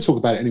 but I'm going to talk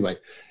about it anyway,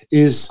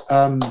 is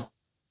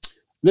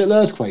Little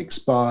Earthquakes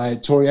by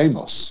Tori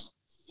Amos.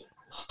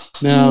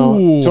 Now,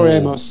 Tori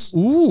Amos...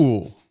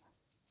 Ooh.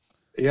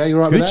 Yeah, you're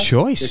right with that? Good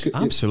choice.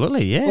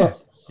 Absolutely, yeah.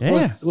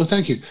 Well,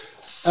 thank you.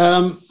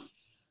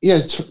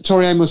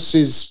 Tori Amos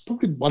is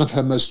probably one of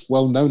her most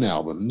well-known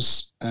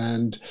albums,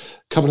 and a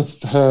couple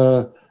of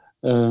her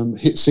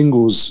hit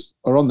singles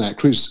are on there,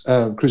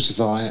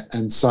 Crucify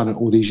and Silent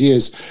All These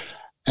Years.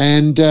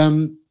 And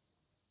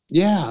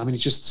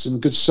it's just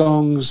some good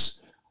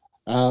songs,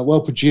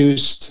 well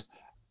produced,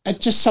 and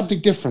just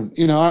something different.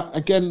 I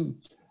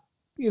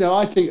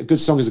think a good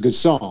song is a good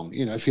song.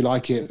 If you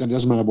like it, then it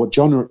doesn't matter what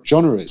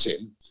genre it's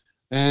in.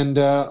 And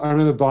I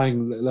remember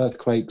buying Little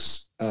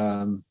Earthquakes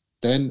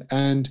then,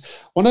 and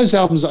one of those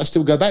albums that I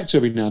still go back to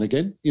every now and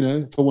again.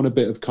 If I want a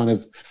bit of kind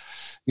of,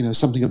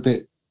 something a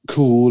bit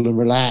cool and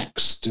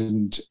relaxed,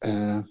 and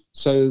I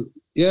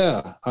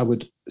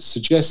would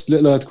suggest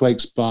Little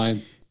Earthquakes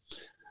by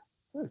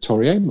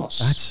Tori Amos.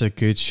 That's a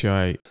good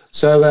shout.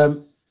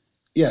 So,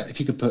 yeah, if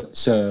you could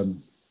put...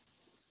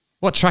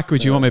 what track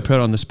would you want me to put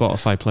on the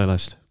Spotify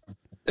playlist?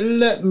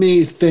 Let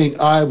me think.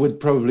 I would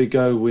probably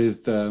go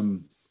with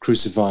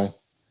Crucify,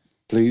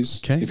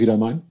 please, if you don't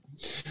mind.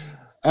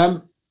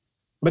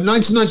 But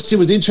 1992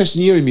 was an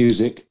interesting year in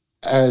music,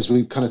 as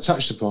we've kind of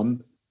touched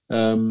upon.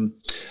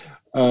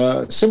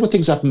 Several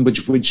things happened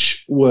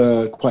which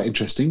were quite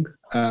interesting.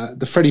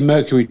 The Freddie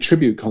Mercury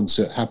tribute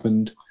concert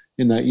happened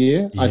in that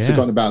year. Yeah. I'd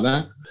forgotten about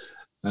that.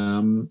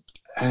 And,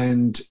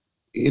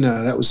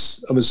 that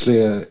was obviously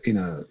a,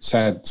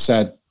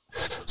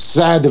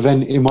 sad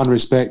event in one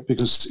respect,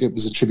 because it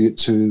was a tribute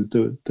to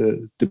the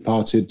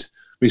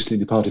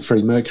recently departed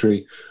Freddie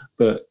Mercury.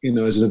 But,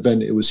 as an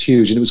event, it was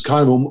huge. And it was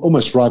kind of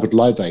almost rivaled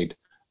Live Aid.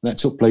 And that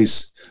took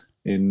place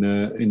in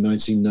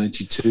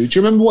 1992. Do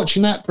you remember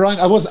watching that, Brian?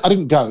 I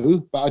didn't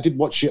go, but I did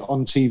watch it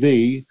on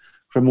TV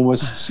from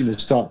almost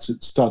start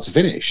to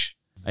finish.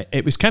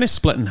 It was kind of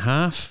split in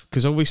half,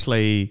 because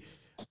obviously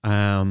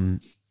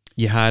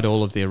you had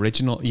all of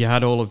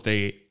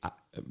the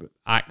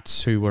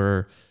acts who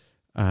were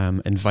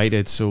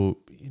invited. So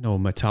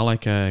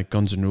Metallica,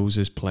 Guns N'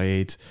 Roses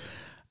played,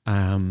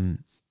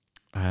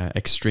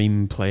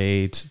 Extreme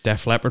played,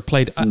 Def Leppard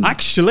played.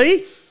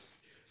 Actually,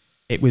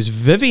 it was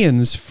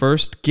Vivian's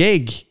first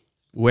gig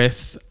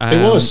with.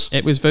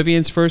 It was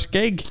Vivian's first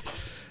gig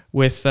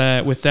with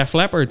Def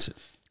Leppard.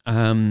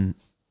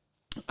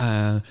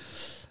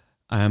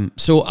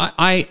 So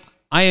I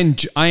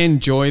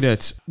enjoyed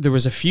it. There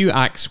was a few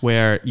acts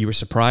where you were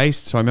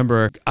surprised. So I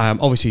remember,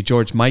 obviously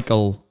George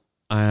Michael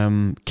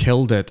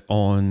killed it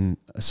on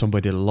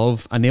Somebody to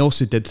Love, and they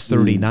also did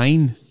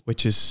 39,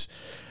 which is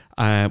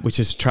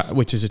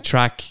a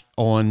track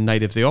on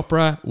Night of the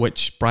Opera,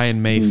 which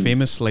Brian May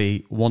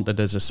famously wanted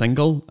as a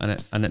single, and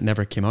it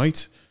never came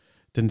out.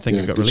 Didn't think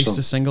it got released as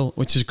a single,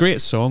 which is a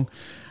great song.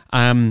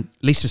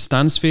 Lisa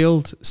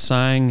Stansfield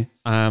sang.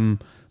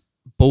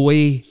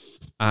 Bowie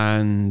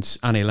and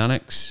Annie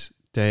Lennox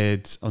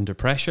did Under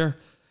Pressure.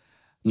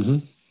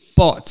 Mm-hmm.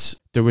 But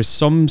there were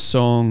some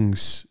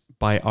songs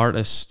by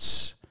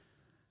artists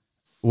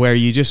where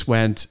you just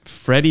went,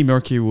 Freddie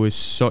Mercury was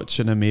such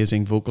an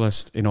amazing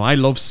vocalist. I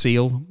love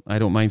Seal. I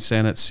don't mind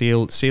saying it.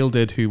 Seal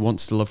did Who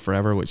Wants to Live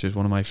Forever, which is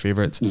one of my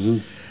favorites. Mm-hmm.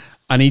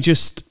 And he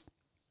just,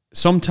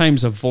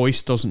 sometimes a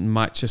voice doesn't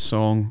match a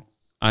song.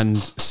 And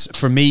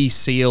for me,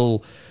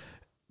 Seal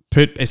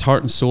put his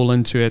heart and soul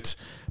into it.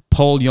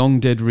 Paul Young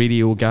did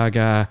Radio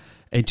Gaga.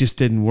 It just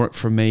didn't work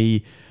for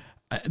me.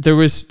 There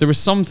was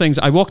some things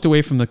I walked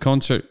away from the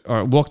concert,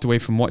 or walked away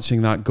from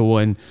watching that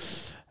going,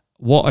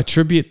 what a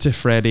tribute to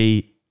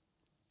Freddie,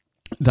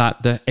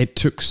 that it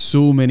took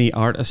so many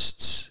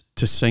artists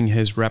to sing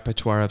his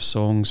repertoire of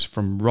songs,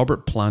 from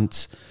Robert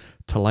Plant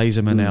to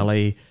Liza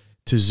Minnelli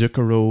to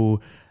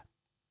Zucchero,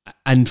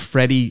 and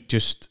Freddie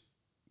just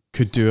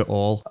could do it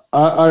all.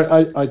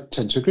 I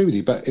tend to agree with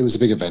you, but it was a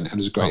big event, and it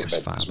was a great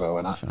event as well.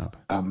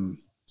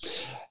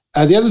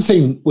 And the other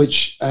thing,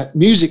 which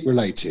music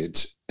related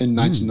in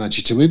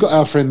 1992, we've got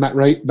our friend Matt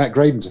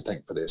Graydon to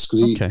thank for this, because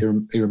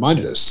he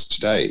reminded us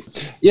today.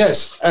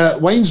 Yes,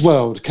 Wayne's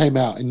World came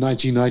out in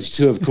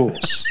 1992, of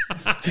course.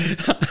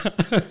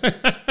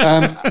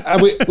 And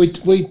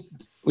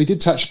we did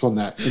touch upon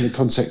that in the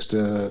context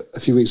a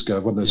few weeks ago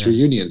of one of those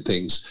reunion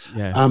things.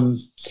 Yeah. And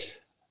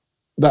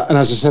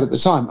as I said at the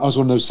time, I was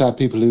one of those sad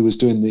people who was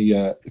doing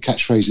the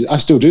catchphrases. I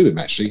still do them,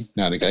 actually,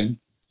 now and again.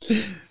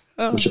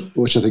 Which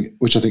I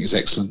think is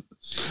excellent.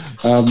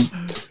 I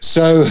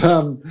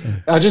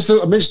just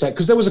thought I mentioned that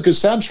because there was a good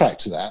soundtrack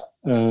to that.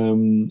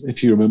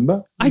 If you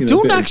remember, I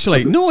don't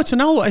actually. No, it's a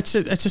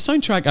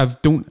soundtrack.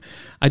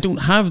 I don't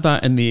have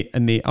that in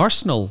the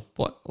arsenal.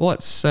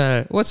 What's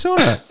on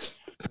it?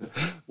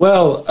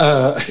 Well,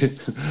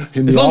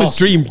 as long as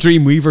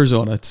Dreamweaver's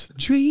on it.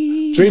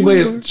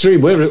 Dreamweaver,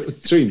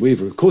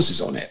 of course,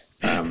 is on it.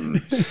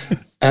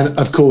 And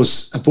of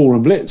course,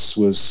 Ballroom Blitz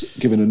was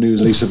given a new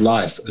lease of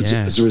life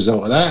as a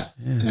result of that,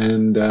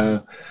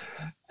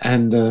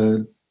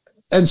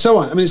 and so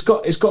on. I mean, it's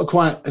got a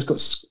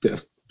bit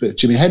of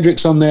Jimi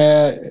Hendrix on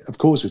there, of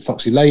course, with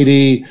Foxy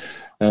Lady.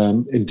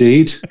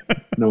 Indeed,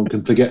 no one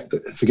can forget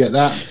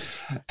that.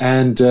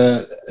 And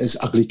there's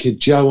Ugly Kid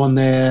Joe on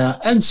there,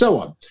 and so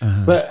on.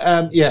 Uh-huh. But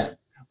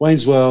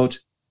Wayne's World,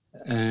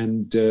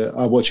 and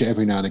I watch it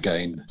every now and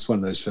again. It's one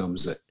of those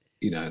films that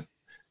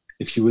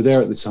if you were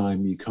there at the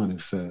time, you kind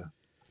of are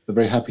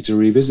very happy to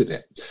revisit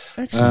it.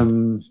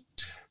 Excellent.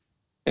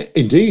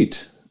 Indeed,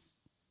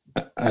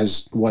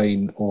 as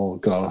Wayne or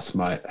Garth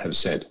might have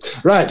said.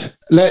 Right,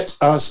 let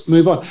us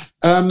move on.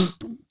 So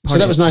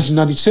that was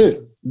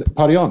 1992.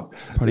 Party on.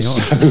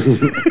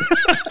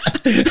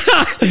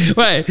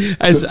 Right,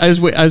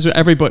 as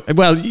everybody.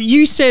 Well,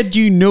 you said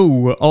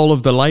all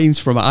of the lines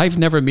from it. I've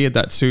never made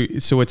that, so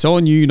it's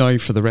on you now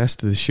for the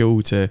rest of the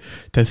show to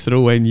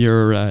throw in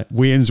your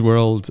Wayne's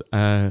World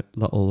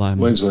little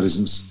Wayne's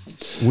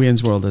Worldisms.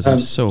 Wayne's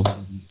Worldisms. So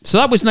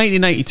that was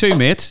 1992,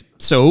 mate.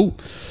 So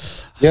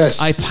yes,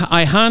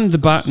 I hand the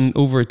baton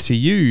over to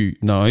you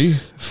now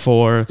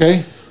for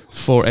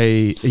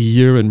a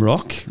year in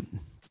rock.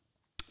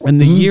 And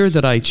the year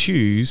that I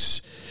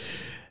choose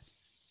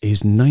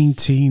is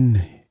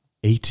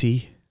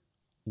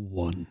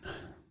 1981.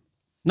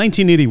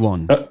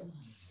 1981.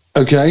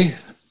 Okay.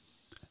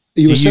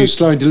 You were so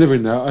slow in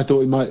delivering that. I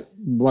thought it might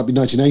be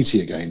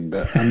 1980 again,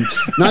 but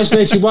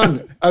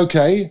 1981.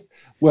 Okay.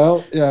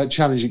 Well,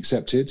 challenge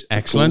accepted.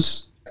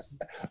 Excellent.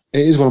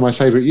 It is one of my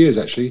favourite years,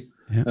 actually.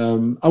 Yep.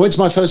 I went to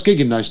my first gig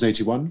in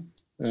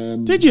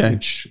 1981. Did you?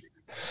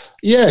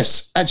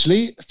 Yes,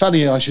 actually.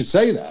 Funny I should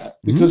say that,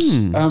 because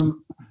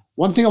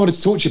one thing I wanted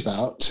to talk to you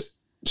about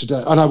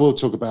today, and I will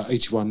talk about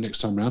 81 next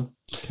time round.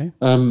 Okay.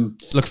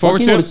 Look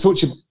forward to it. I wanted to talk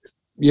to you.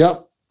 Yeah.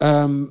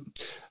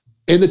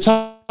 In the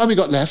time we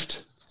got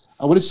left,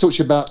 I wanted to talk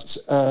to you about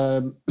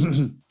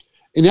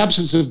in the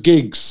absence of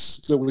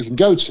gigs that we can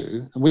go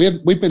to,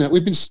 and we've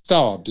been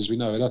starved, as we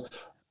know.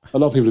 A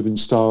lot of people have been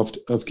starved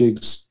of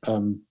gigs.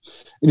 In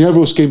the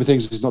overall scheme of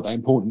things, it's not that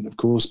important, of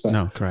course. But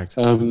no, correct.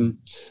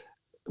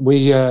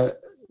 We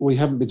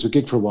haven't been to a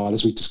gig for a while,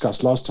 as we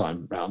discussed last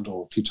time round,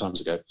 or a few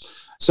times ago.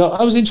 So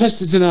I was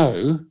interested to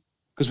know,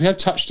 because we have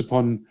touched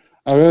upon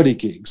our early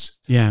gigs.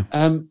 Yeah.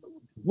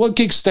 What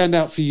gigs stand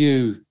out for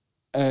you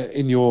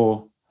in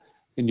your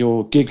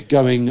gig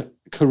going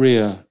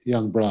career,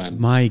 young Brian?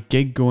 My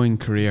gig going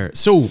career.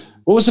 So,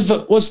 what was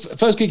the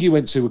first gig you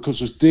went to? Of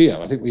course, was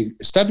Dio. I think we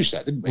established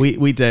that, didn't we?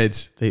 We did.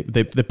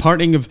 The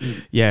parting of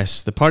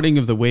the parting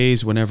of the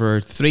ways.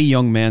 Whenever three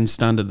young men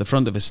stand at the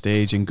front of a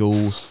stage and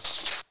go,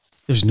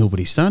 "There's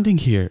nobody standing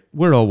here.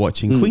 We're all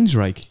watching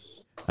Queensryche,"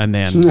 and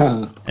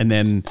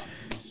then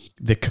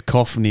the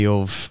cacophony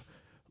of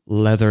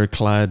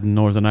leather-clad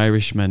Northern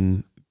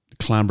Irishmen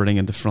clambering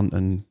in the front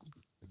and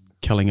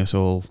killing us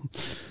all.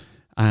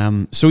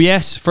 So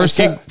yes, first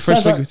gig.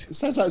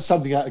 Sounds like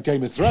something out of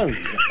Game of Thrones.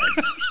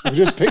 I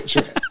just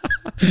picture it.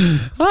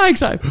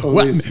 Exactly.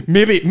 Well,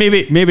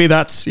 maybe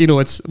that's,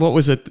 it's what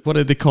was it? What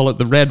did they call it?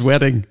 The Red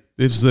Wedding.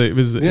 Yes, it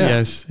was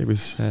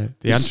the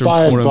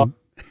Antrim Forum.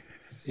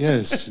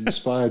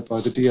 Inspired by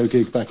the Dio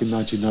gig back in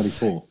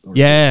 1994.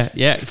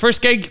 Yeah.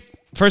 First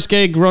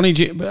gig, Ronnie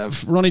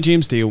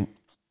James Dio.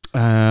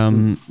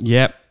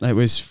 It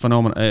was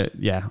phenomenal.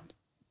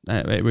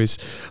 It was,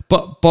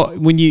 but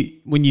when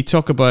you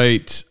talk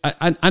about,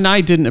 and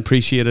I didn't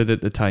appreciate it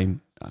at the time.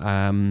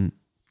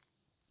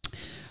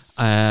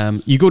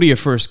 You go to your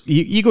first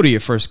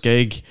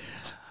gig,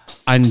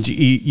 and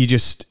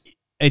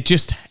it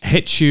just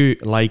hits you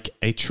like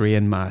a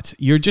train, Matt.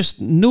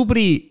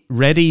 Nobody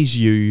readies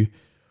you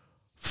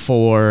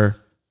for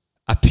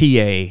a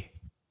PA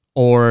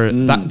or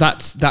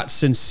that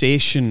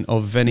sensation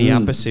of Vinny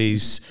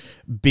Appice's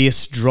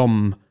bass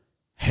drum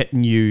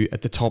hitting you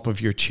at the top of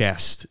your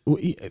chest.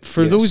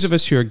 For those of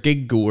us who are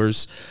gig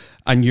goers,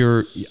 and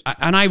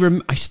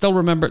I still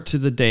remember it to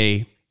the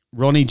day,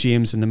 Ronnie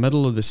James in the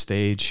middle of the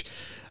stage,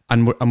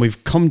 and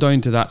we've come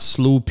down to that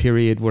slow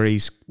period where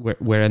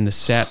where in the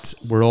set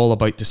we're all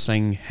about to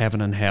sing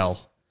Heaven and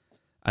Hell,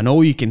 and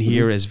all you can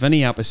hear is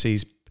Vinny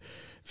Appice's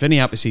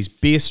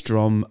bass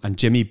drum and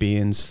Jimmy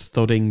Bain's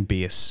thudding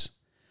bass,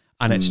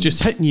 and it's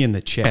just hitting you in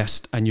the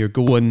chest, and you're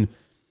going,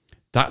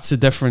 that's the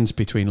difference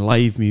between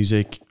live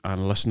music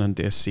and listening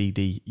to a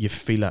CD. You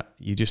feel it.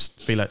 You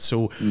just feel it.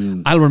 So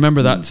I'll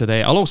remember that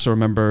today. I'll also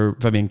remember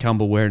Vivian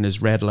Campbell wearing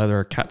his red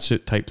leather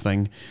catsuit type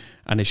thing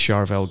and his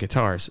Charvel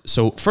guitars.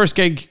 So first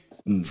gig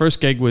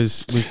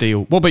was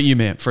Dio. What about you,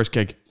 mate? First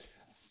gig?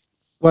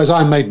 Well, as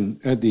Iron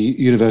Maiden at the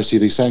University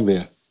of East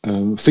Anglia.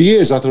 For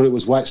years, I thought it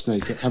was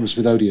Whitesnake at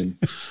Hammersmith Odeon,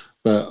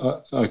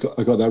 but I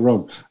got that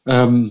wrong.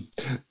 Right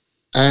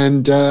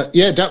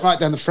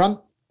down the front.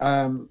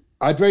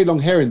 I had very long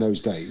hair in those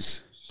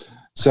days.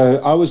 So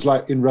I was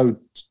like in row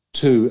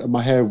 2 and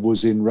my hair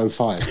was in row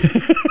 5.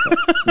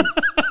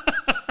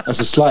 That's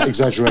a slight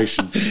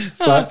exaggeration.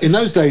 But in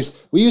those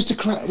days, we used to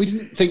cry. We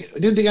didn't think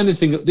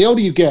anything. The older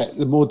you get,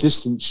 the more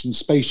distance and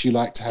space you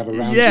like to have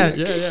around you.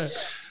 Yeah.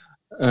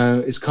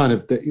 It's kind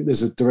of,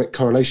 there's a direct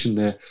correlation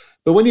there.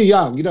 But when you're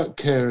young, you don't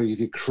care if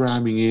you're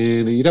cramming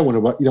in, or you don't worry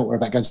about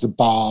going to the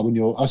bar when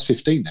I was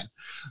 15 then.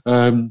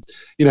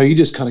 You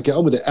just kind of get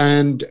on with it.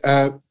 And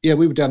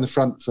we were down the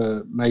front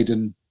for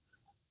Maiden,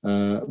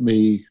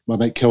 me, my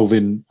mate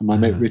Kelvin, and my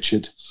mate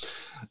Richard.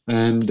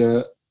 And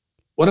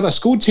one of our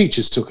school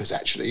teachers took us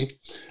actually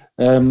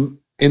I think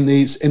it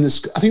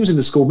was in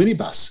the school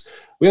minibus.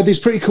 We had these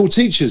pretty cool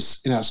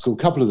teachers in our school, a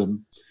couple of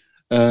them,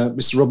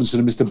 Mr.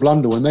 Robinson and Mr.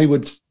 Blundell, and they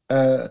would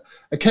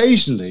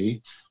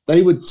occasionally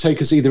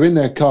take us either in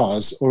their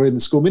cars or in the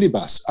school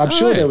minibus. I'm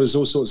sure there was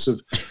all sorts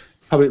of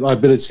public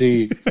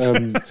liability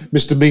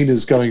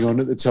misdemeanors going on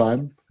at the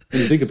time,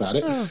 when you think about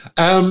it,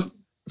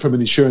 from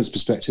an insurance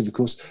perspective, of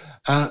course.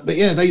 But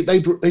yeah,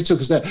 they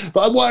took us there.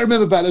 But what I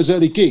remember about those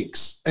early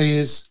gigs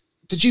is,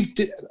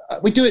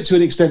 we do it to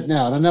an extent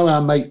now, and I know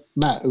our mate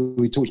Matt, who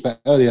we talked about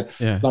earlier,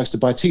 likes to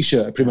buy a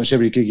T-shirt at pretty much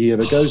every gig he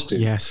ever goes to.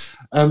 Yes.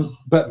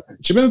 But do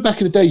you remember back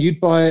in the day, you'd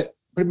buy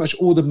pretty much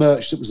all the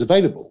merch that was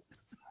available?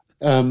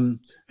 I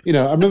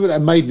remember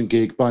that Maiden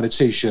gig, buying a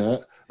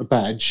T-shirt, a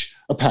badge,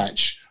 a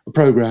patch, a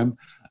program,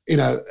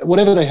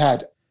 whatever they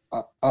had.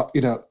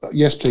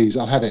 Yes, please,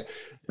 I'll have it.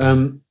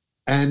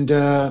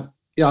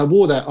 I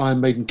wore that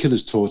Iron Maiden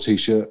Killers Tour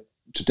T-shirt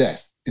to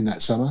death in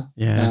that summer.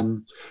 Yeah.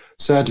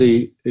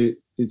 Sadly,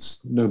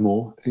 it's no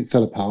more. It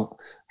fell apart.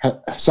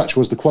 Such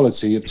was the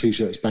quality of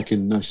T-shirts back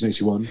in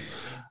 1981,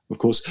 of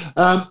course.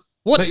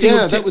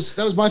 That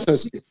was my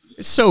first.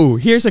 So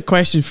here's a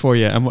question for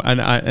you,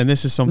 and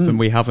this is something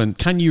we haven't.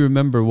 Can you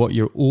remember what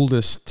your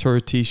oldest tour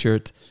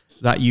T-shirt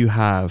that you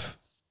have?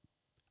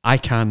 I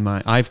can,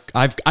 man.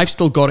 I've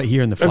still got it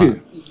here in the flat.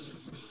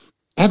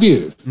 Have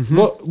you?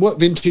 Mm-hmm. What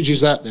vintage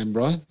is that then,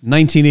 Brian?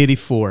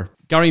 1984.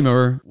 Gary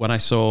Moore. When I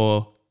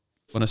saw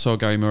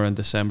Gary Moore in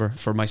December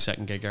for my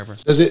second gig ever.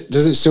 Does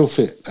it still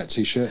fit, that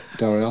T-shirt?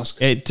 Dare I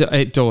ask?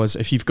 It does.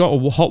 If you've got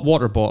a hot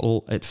water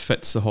bottle, it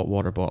fits the hot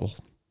water bottle.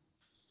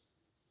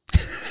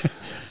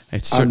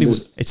 It certainly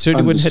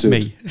wouldn't hit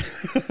me.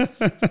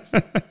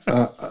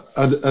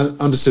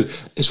 Understood.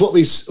 It's what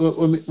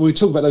when we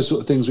talk about those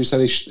sort of things, we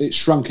say it's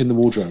shrunk in the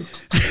wardrobe,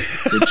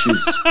 which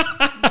is.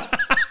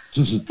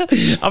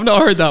 I've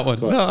not heard that one.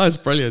 But, no, that's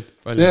brilliant.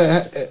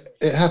 Yeah,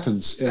 it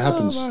happens. It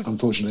happens,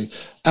 unfortunately.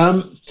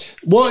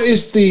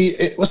 What's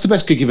the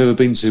best gig you've ever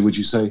been to? Would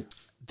you say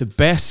the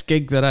best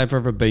gig that I've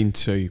ever been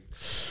to?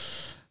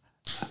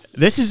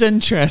 This is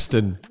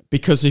interesting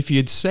because if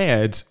you'd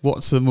said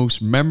what's the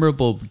most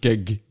memorable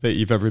gig that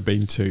you've ever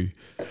been to,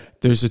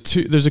 there's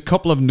a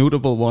couple of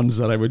notable ones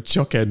that I would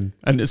chuck in,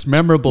 and it's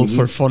memorable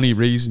for funny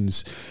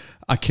reasons.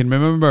 I can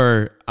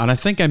remember, and I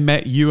think I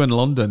met you in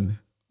London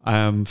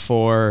I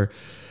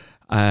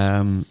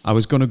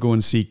was going to go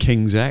and see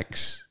King's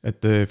X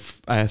at the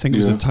I think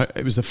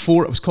it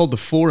was called the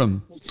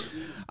Forum,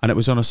 and it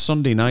was on a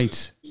Sunday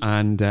night,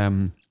 and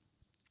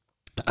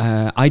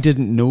I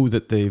didn't know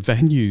that the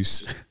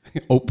venues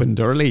opened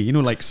early,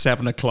 like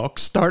 7:00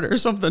 start or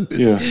something.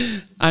 Yeah.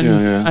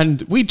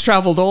 And we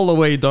travelled all the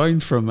way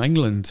down from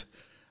England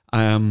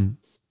to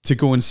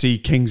go and see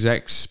King's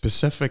X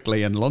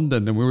specifically in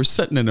London, and we were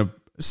sitting in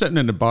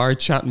a bar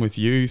chatting with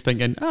you,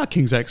 thinking,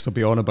 King's X will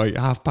be on about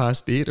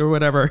 8:30 or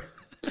whatever.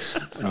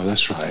 Oh,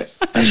 that's right.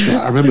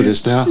 I remember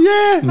this now.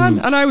 Yeah,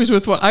 and I was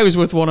with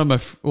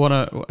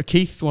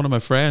Keith, one of my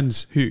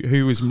friends,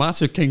 who was a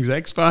massive King's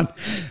X fan,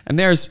 and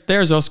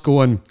there's us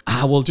going,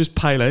 we'll just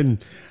pile in,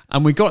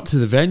 and we got to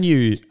the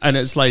venue, and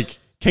it's like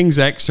King's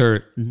X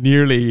are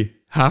nearly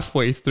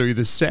halfway through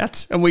the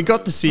set, and we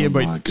got to see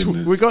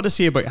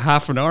about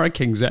half an hour of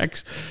King's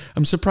X.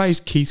 I'm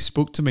surprised Keith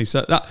spoke to me,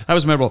 so that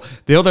was memorable.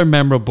 The other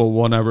memorable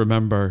one I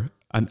remember,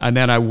 and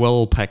then I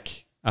will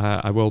pick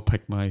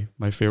my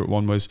favorite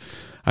one was,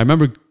 I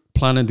remember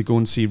planning to go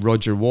and see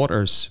Roger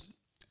Waters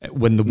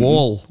when The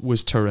Wall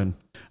was touring,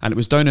 and it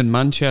was down in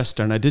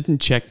Manchester, and I didn't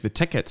check the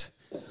ticket.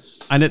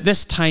 And at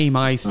this time,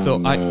 I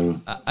thought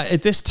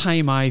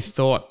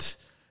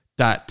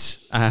that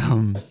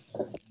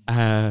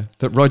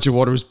that Roger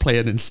Waters was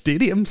playing in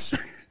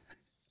stadiums.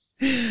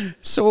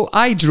 So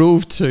I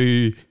drove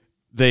to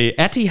the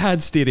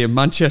Etihad Stadium,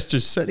 Manchester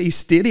City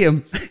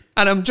Stadium,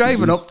 and I'm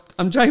driving out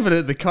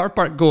the car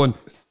park going,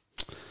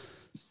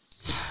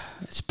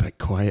 it's a bit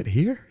quiet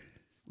here.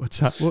 What's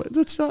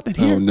what's happening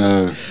here? Oh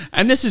no.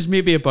 And this is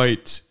maybe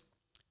about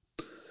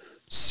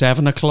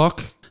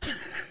 7:00.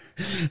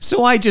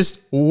 So I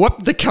just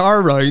whipped the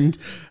car around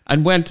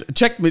and I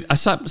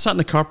sat in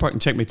the car park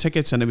and checked my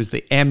tickets, and it was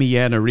the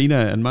MEN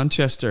Arena in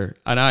Manchester,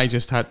 and I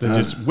just had to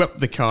just whip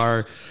the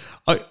car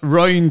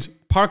round,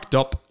 parked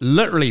up,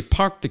 literally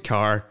parked the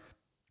car,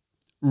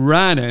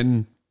 ran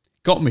in,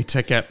 got my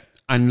ticket,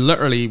 and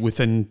literally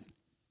within,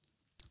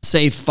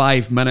 say,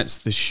 5 minutes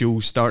the show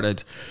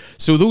started.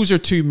 So those are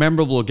two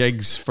memorable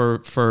gigs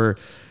for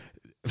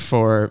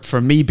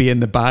me being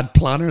the bad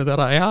planner that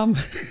I am.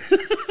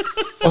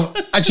 Well,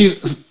 actually,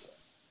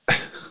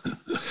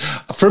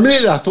 for a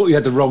minute I thought you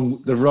had the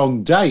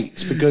wrong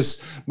dates,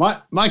 because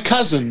my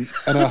cousin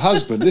and her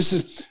husband. This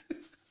is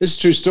a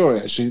true story,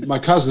 actually. My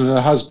cousin and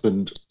her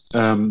husband,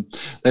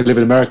 they live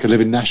in America, live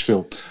in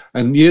Nashville,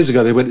 and years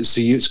ago they went to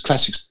see you. It's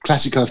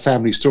classic kind of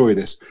family story.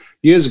 This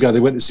years ago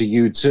they went to see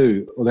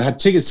U2, or they had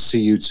tickets to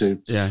see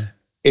U2. Yeah.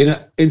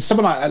 In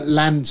somewhere like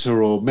Atlanta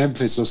or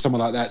Memphis or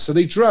somewhere like that. So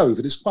they drove,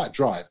 and it's quite a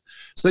drive.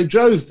 So they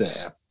drove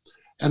there,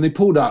 and they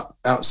pulled up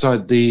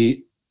outside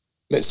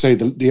let's say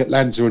the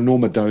Atlanta or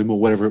Norma Dome or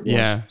whatever it was.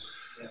 Yeah.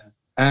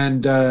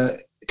 And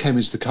came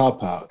into the car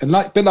park. And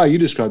like you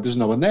described, there's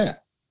no one there.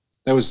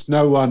 There was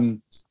no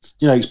one,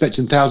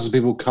 expecting thousands of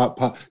people, car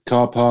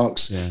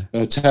parks,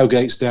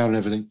 tailgates down and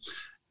everything.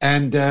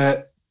 And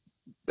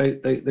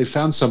they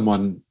found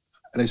someone,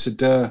 and they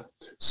said,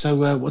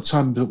 so what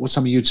time are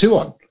U2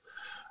 on?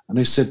 And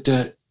they said,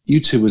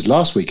 U2 was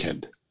last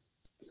weekend.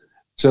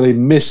 So they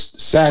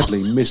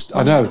sadly missed,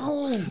 I know,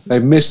 they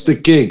missed the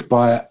gig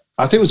by,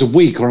 I think it was a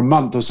week or a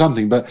month or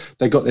something, but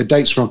they got their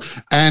dates wrong.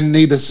 And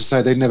needless to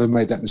say, they never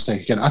made that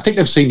mistake again. I think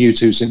they've seen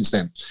U2 since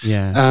then.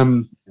 Yeah.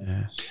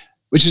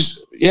 Which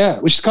is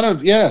kind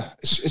of,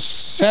 it's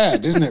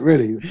sad, isn't it,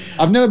 really?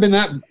 I've never been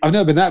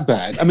that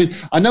bad. I mean,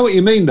 I know what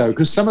you mean, though,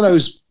 because some of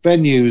those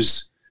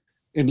venues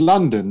in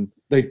London,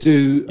 they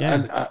do,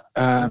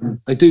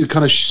 they do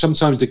kind of,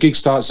 sometimes the gig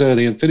starts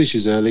early and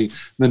finishes early,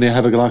 and then they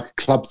have a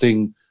club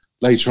thing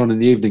later on in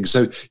the evening.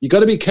 So you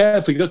got to be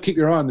careful. You got to keep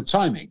your eye on the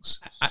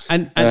timings.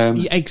 And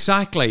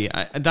exactly,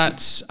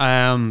 that's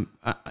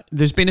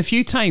there's been a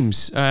few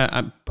times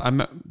I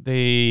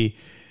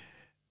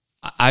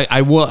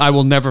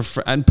will never,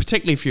 and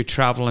particularly if you're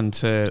traveling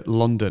to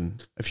London,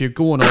 if you're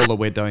going all the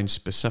way down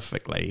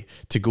specifically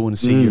to go and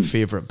see your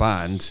favorite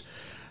band.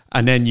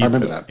 And then you, I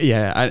remember that.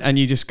 Yeah, and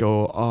you just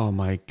go, oh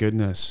my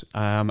goodness.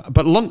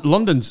 But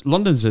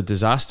London's a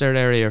disaster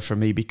area for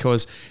me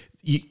because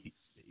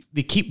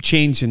they keep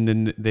changing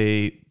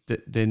the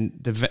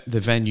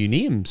venue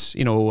names.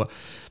 You know,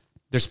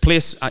 there's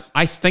place.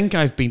 I think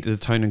I've been to the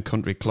Town and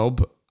Country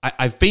Club.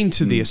 I've been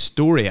to the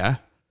Astoria,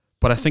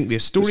 but I think the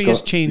Astoria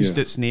has changed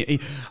its name.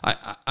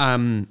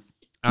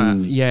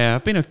 Yeah,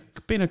 I've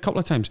been a couple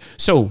of times.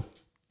 So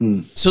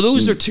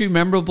those are two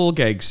memorable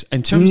gigs.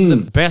 In terms of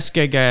the best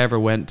gig I ever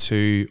went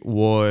to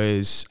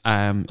was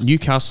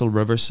Newcastle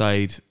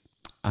Riverside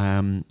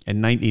in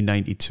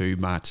 1992,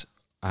 Matt.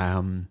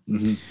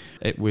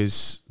 It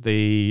was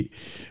the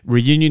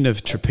reunion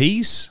of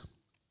Trapeze,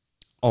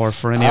 or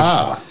for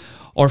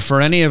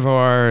any of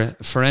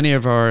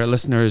our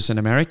listeners in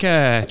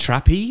America,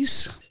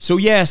 Trapeze. So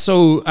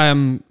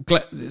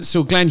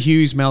Glenn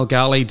Hughes, Mel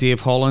Galley, Dave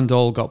Holland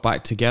all got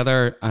back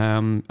together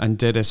and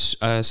did a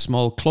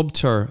small club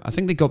tour. I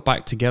think they got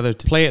back together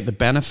to play at the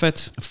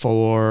benefit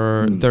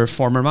for their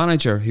former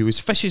manager, who was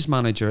Fish's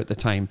manager at the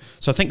time.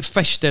 So I think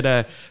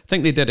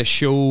they did a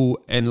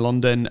show in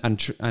London,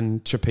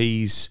 and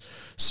Trapeze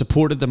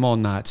supported them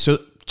on that. So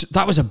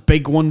that was a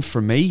big one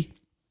for me.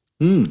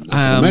 I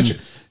can imagine.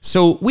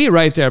 So we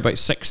arrived there about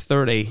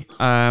 6:30,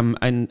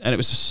 and it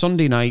was a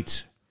Sunday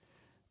night,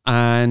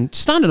 and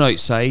standing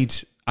outside,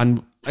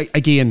 and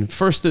again,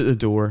 first at the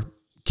door,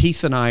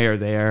 Keith and I are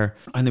there,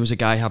 and there was a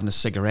guy having a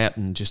cigarette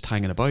and just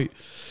hanging about,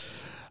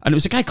 and it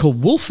was a guy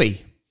called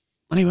Wolfie,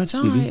 and he went,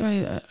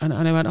 right. And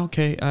I went,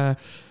 okay,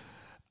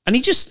 and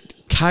he just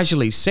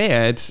casually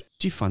said,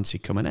 do you fancy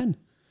coming in?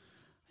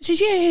 I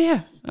says,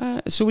 yeah.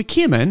 So we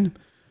came in.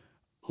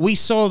 We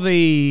saw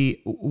the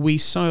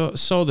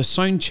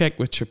sound check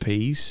with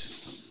Trapeze.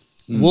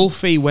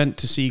 Wolfie went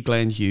to see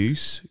Glenn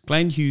Hughes.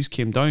 Glenn Hughes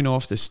came down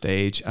off the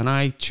stage, and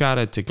I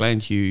chatted to Glenn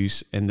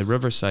Hughes in the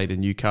Riverside in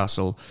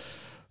Newcastle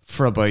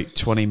for about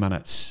 20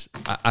 minutes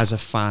as a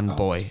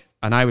fanboy.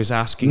 And I was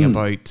asking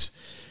about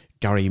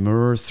Gary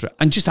Moore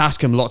and just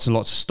asking him lots and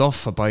lots of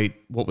stuff about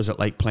what was it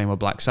like playing with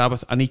Black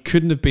Sabbath. And he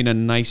couldn't have been a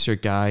nicer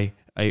guy.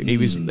 He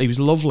was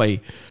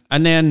lovely.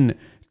 And then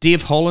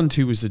Dave Holland,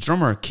 who was the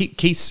drummer,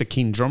 Keith's a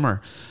keen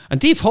drummer,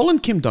 and Dave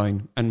Holland came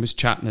down and was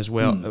chatting as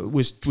well.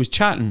 Was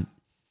chatting,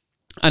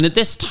 and at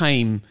this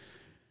time,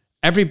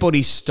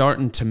 everybody's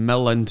starting to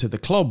mill into the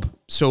club.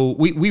 So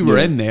we were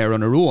in there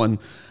on our own,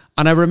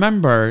 and I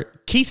remember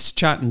Keith's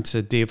chatting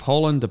to Dave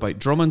Holland about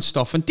drumming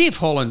stuff, and Dave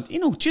Holland,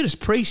 Judas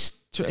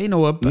Priest,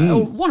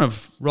 one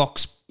of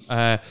rock's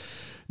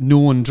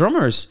known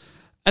drummers,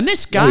 and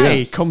this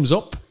guy comes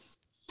up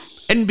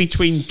in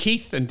between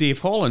Keith and Dave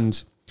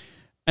Holland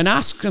and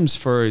asks them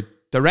for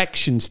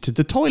directions to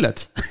the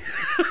toilet.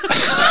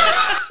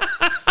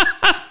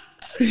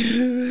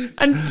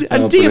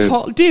 and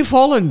Dave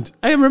Holland,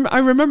 I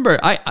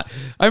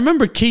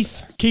remember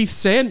Keith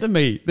saying to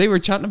me, they were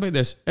chatting about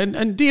this,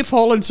 and Dave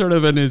Holland sort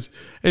of in his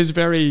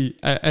very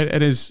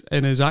in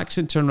his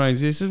accent turned around,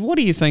 he says, "What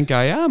do you think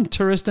I am?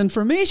 Tourist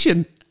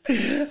information?"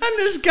 And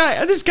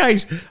this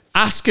guy's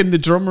asking the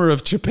drummer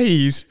of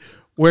Trapeze,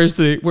 Where's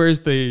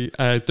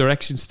the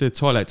directions to the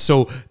toilet?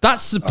 So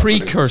that's the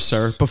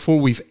precursor before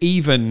we've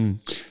even.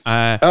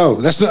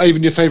 That's not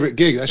even your favourite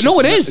gig. It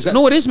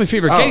is my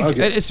favourite gig.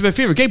 Okay. It's my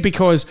favourite gig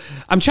because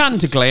I'm chatting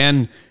to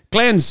Glenn.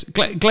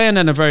 Glenn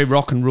in a very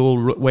rock and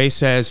roll way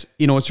says,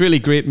 it's really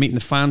great meeting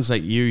the fans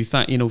like you.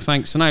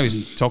 Thanks. And I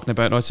was talking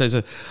about. I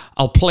says,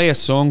 I'll play a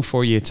song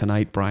for you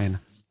tonight, Brian.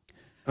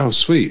 Oh,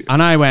 sweet.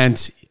 And I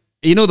went.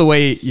 The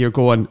way you're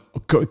going,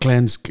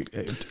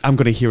 I'm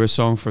going to hear a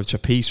song for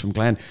Trapeze from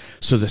Glenn.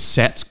 So the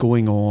set's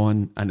going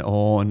on and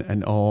on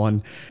and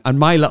on. And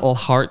my little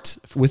heart,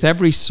 with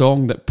every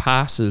song that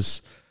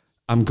passes,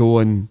 I'm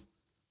going,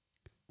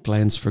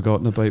 Glenn's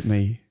forgotten about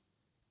me.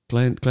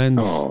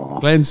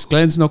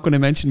 Glenn's not going to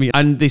mention me.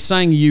 And they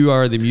sang "You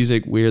Are the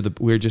Music, We're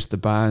Just the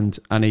Band,"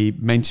 and he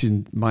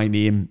mentioned my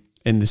name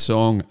in the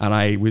song, and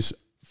I was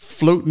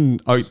floating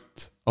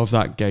out of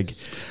that gig.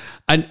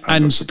 And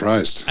I'm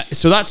surprised.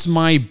 So that's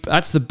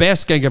the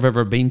best gig I've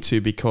ever been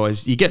to,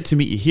 because you get to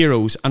meet your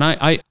heroes, and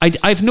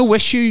I've no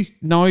issue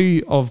now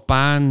of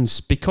bands,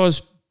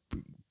 because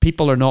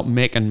people are not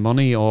making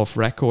money off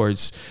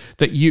records,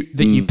 that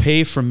you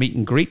pay for meet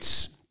and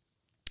greets.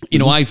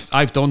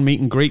 I've done meet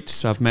and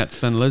greets. I've met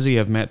Thin Lizzy.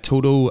 I've met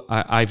Toto.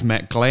 I've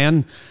met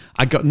Glenn.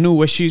 I got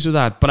no issues with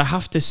that. But I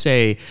have to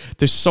say,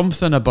 there's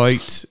something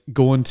about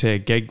going to a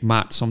gig,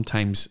 Matt.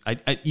 Sometimes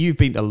you've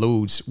been to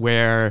loads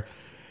where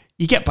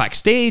you get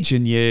backstage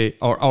and you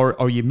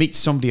meet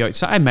somebody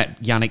outside. I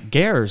met Yannick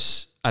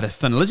Gers at a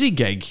Thin Lizzy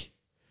gig.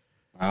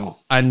 Wow.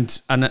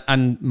 And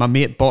my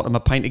mate bought him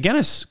a pint of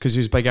Guinness because he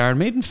was a big Iron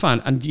Maiden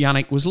fan, and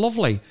Yannick was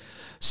lovely.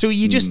 So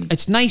you just,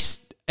 it's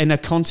nice in a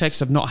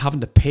context of not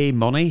having to pay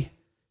money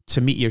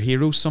to meet your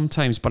heroes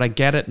sometimes, but I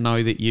get it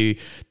now that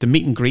the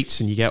meet and greets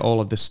and you get all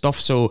of this stuff.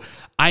 So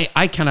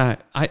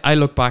I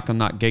look back on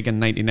that gig in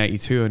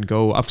 1992 and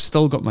go, I've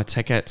still got my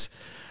ticket.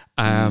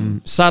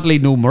 Sadly,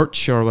 no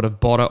merch, or I would have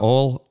bought it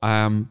all.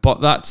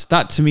 But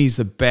that to me is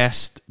the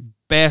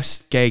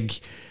best gig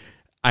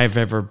I've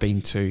ever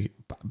been to,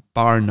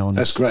 bar none.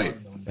 That's great.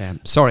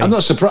 Sorry, I'm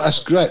not surprised.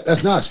 That's great.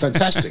 That's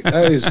fantastic.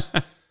 That is,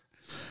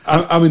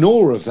 I'm in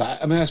awe of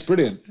that. I mean, that's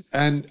brilliant.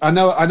 And I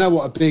know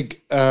what a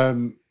big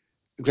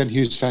Glenn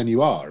Hughes fan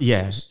you are.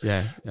 Yeah.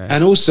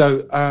 And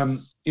also,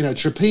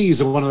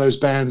 Trapeze are one of those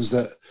bands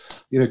that,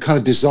 kind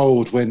of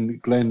dissolved when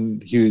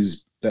Glenn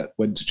Hughes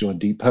went to join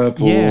Deep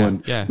Purple,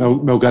 and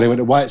Mel Galley went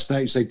to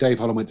Whitesnake. Say Dave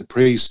Holland went to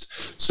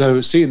Priest.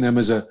 So seeing them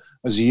as a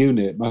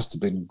unit must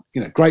have been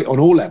great on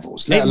all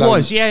levels. It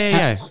was,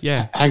 yeah.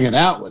 Hanging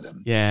out with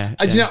them, and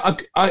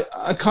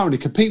I can't really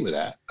compete with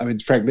that. I mean,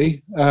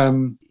 frankly,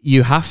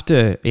 you have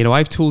to.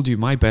 I've told you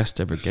my best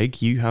ever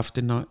gig. You have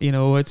to not.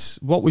 It's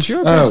what was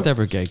your best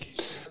ever gig?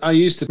 I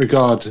used to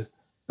regard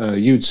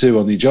U2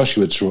 on the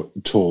Joshua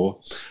tour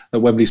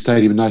at Wembley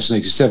Stadium in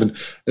 1987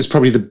 as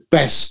probably the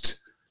best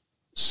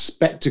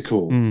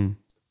spectacle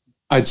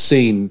I'd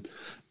seen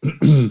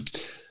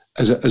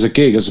as a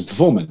gig, as a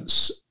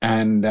performance.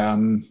 And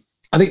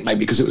I think maybe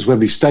because it was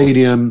Wembley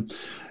Stadium,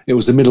 it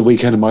was the middle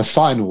weekend of my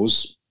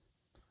finals.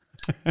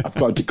 I've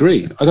got a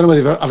degree. I don't know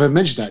whether I've ever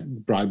mentioned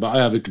that, Brian, but I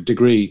have a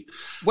degree.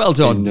 Well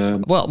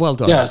done. Well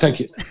done. Yeah, thank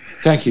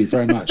you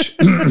very much.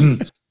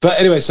 But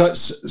anyway,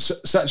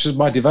 such as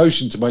my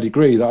devotion to my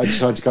degree that I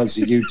decided to go and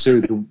see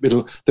U2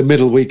 the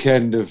middle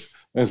weekend of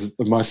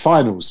my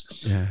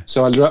finals. Yeah.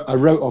 So I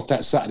wrote off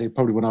that Saturday,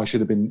 probably when I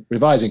should have been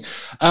revising.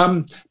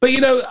 But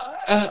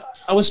I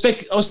was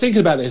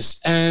thinking about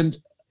this, and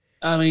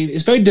I mean,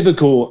 it's very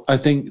difficult, I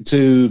think,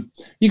 you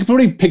can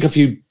probably pick a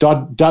few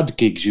dud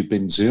gigs you've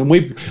been to, and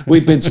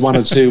we've been to one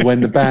or two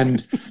when the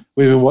band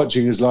we've been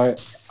watching is like,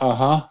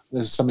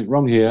 there's something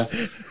wrong here,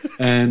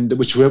 and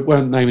which we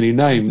won't name any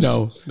names.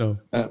 No.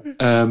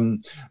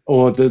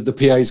 Or the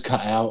PA's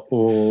cut out,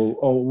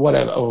 or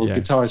whatever, or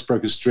guitarist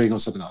broke a string or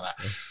something like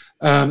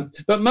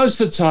that. But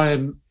most of the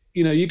time,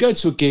 you go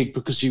to a gig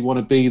because you want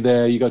to be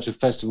there. You go to a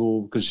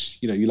festival because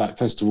you like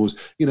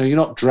festivals. You're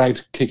not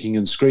dragged kicking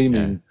and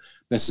screaming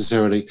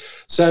necessarily.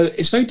 So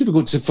it's very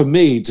difficult for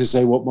me to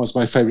say what was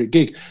my favorite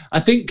gig. I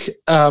think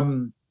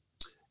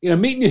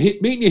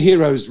meeting your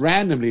heroes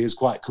randomly is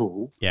quite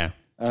cool. Yeah.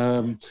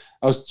 I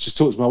was just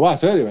talking to my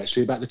wife earlier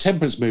actually about the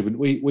temperance movement.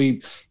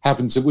 We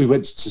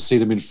went to see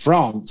them in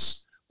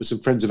France with some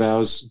friends of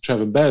ours,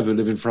 Trevor and Bev, who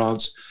live in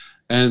France.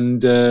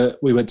 And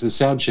we went to the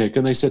sound check,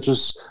 and they said to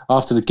us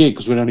after the gig,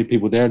 because we were the only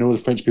people there and all the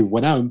French people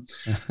went home,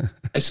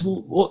 I said,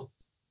 well, what?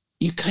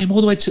 You came all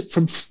the way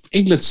from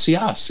England to see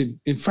us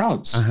in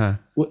France. Uh-huh.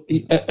 Well,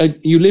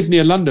 you live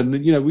near London,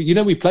 and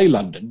we play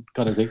London,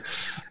 kind of thing.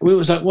 We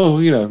was like, well,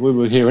 we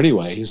were here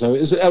anyway, so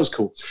that was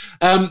cool.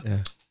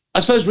 I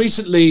suppose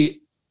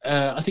recently,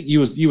 I think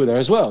you were there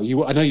as well.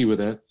 I know you were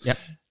there. Yep.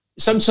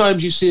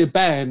 Sometimes you see a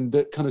band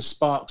that kind of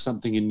sparks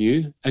something in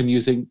you, and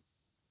you think,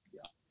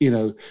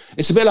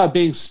 it's a bit like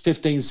being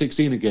 15,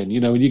 16 again,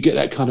 when you get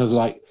that kind of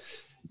like,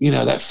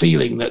 that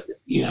feeling that,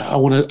 I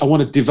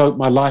want to devote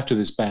my life to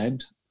this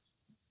band,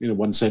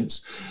 one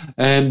sense.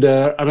 And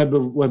I remember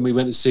when we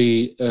went to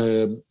see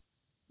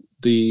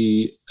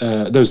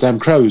Those Damn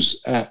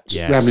Crows at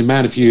Rambling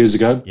Man a few years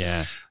ago.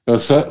 Yeah.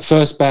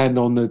 First band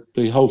on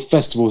the whole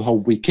festival, the whole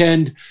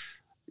weekend.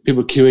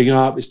 People queuing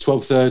up. It's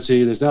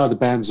 12:30. There's no other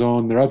bands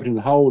on. They're opening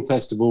the whole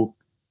festival.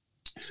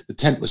 The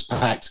tent was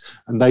packed,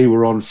 and they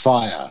were on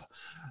fire.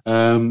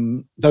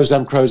 Those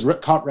Damn Crows,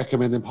 can't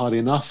recommend them hardly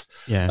enough.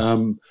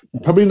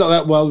 Probably not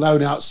that well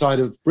known outside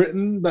of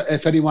Britain, but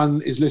if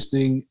anyone is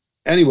listening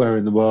anywhere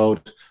in the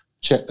world,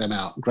 check them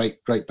out. Great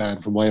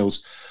band from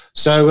Wales.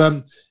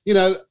 So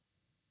I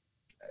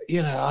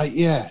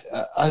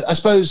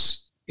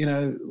suppose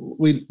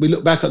we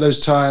look back at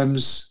those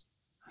times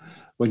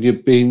when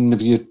you've been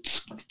with your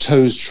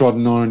toes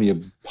trodden on and your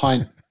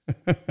pint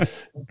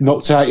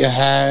knocked out your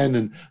hand,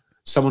 and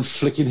someone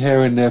flicking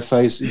hair in your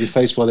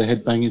face while they're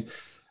headbanging.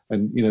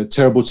 And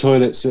terrible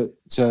toilets at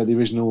the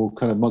original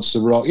kind of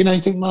Monster Rock. You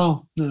think,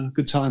 well,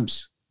 good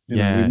times. We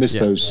miss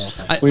those.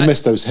 We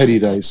miss those heady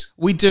days.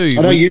 We do.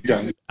 I know you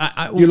don't.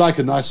 You like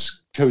a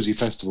nice, cozy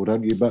festival,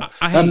 don't you? But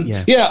I mean,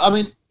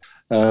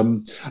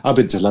 I've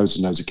been to loads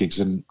and loads of gigs,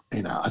 and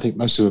I think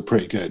most of them are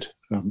pretty good.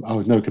 I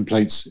have no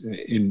complaints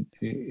in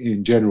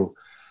general.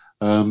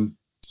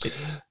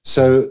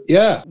 So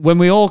yeah, when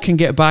we all can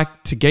get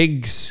back to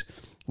gigs,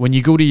 when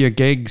you go to your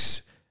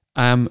gigs,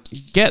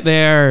 get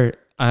there.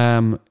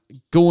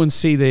 Go and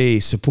see the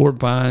support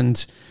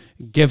band,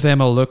 give them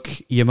a look.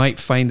 You might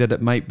find that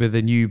it might be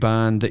the new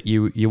band that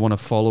you want to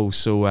follow.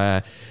 So,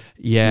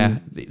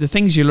 the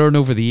things you learn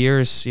over the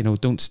years,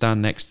 don't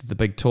stand next to the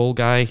big tall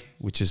guy,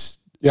 which is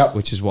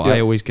what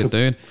I always get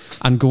doing,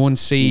 and go and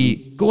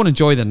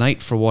enjoy the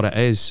night for what it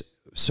is.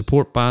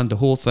 Support band, the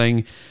whole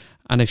thing.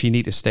 And if you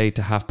need to stay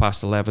to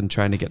 11:30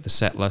 trying to get the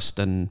set list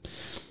and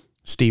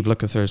Steve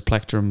Lukather's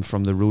Plectrum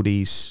from the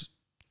Roadies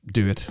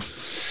do it.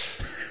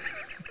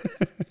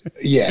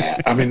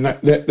 Yeah, I mean,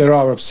 there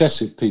are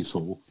obsessive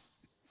people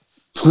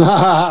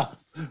like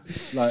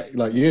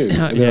you.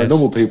 And there are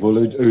normal people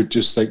who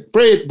just think,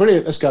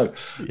 brilliant, let's go.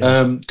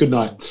 Yes. Good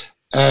night.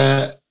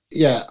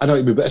 Yeah, I know what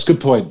you mean, but that's a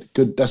good point.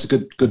 That's a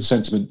good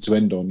sentiment to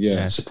end on. Yeah,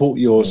 yes. Support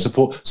your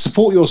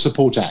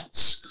support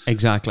acts.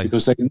 Exactly,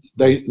 because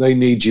they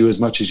need you as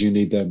much as you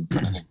need them,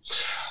 kind of thing.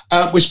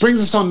 Which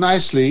brings us on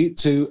nicely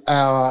to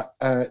our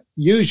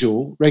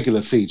usual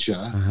regular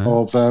feature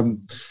of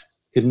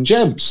Hidden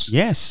Gems.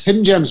 Yes,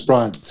 Hidden Gems,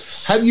 Brian.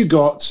 Have you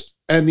got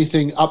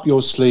anything up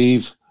your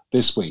sleeve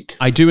this week?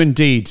 I do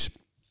indeed.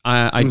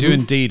 I do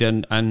indeed,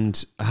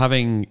 and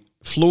having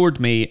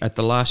floored me at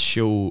the last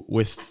show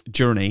with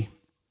Journey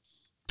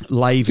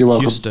live in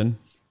Houston.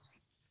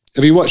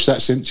 Have you watched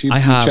that since? I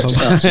have. Checked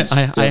it out since?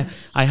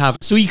 I have.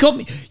 So you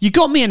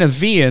got me in a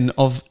vein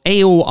of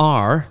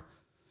AOR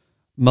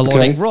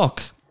melodic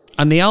rock,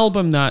 and the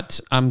album that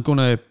I'm going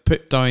to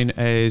put down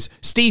is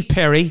Steve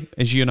Perry,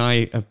 as you and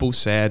I have both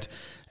said.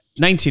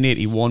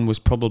 1981 was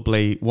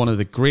probably one of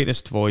the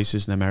greatest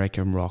voices in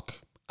American rock.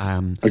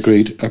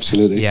 Agreed,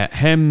 absolutely. Yeah,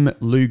 him,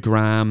 Lou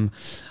Gramm,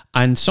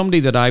 and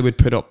somebody that I would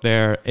put up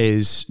there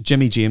is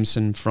Jimmy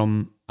Jameson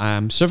from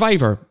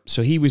Survivor.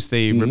 So he was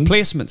the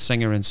replacement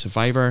singer in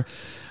Survivor.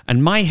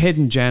 And my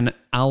Hidden Gem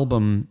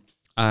album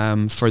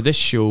for this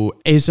show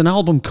is an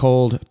album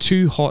called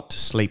Too Hot to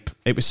Sleep.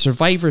 It was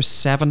Survivor's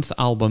 7th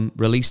album,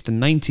 released in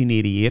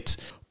 1988.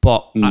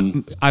 But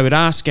I would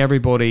ask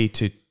everybody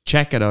to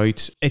check it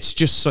out. It's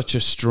just such a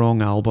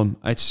strong album.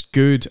 It's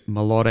good,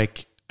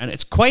 melodic, and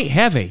it's quite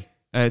heavy.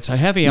 It's a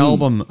heavy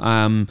album.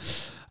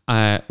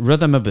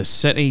 Rhythm of the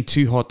City,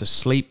 Too Hot to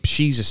Sleep,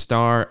 She's a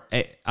Star,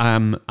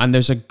 and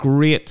there's a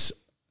great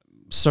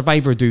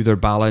Survivor do their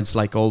ballads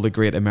like all the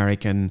great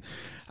American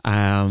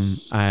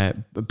bands.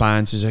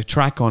 There's a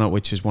track on it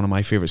which is one of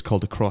my favorites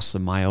called Across the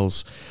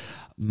Miles.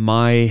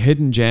 My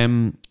hidden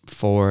gem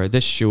for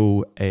this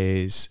show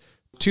is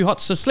Too Hot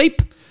to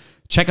Sleep.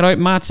 Check it out,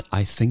 Matt.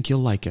 I think you'll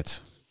like it.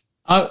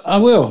 I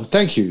will.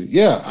 Thank you.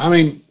 Yeah, I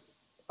mean,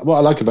 what I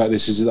like about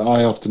this is that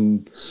I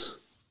often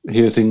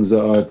hear things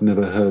that I've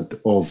never heard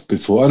of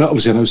before. And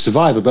obviously I know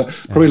Survivor, but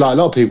probably like a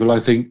lot of people,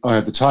 I think Eye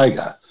of the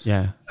Tiger.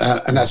 Yeah.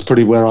 And that's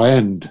pretty where I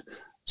end.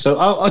 So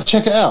I'll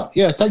check it out.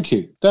 Yeah, thank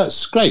you.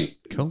 That's great.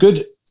 Cool.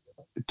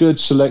 Good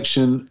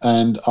selection,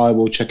 and I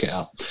will check it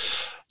out.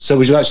 So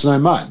would you like to know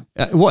mine?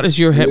 What is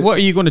your hit? What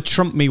are you going to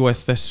trump me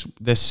with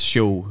this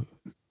show,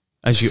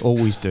 as you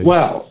always do?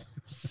 Well,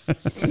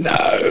 no,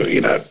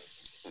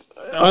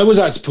 I always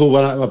like to pull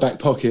one out of my back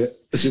pocket,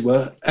 as it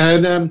were.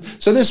 And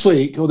so this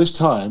week, or this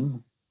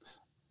time,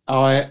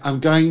 I am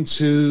going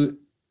to.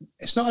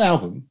 It's not an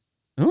album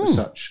as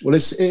such. Well, it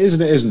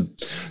isn't. It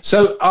isn't.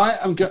 So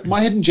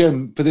my hidden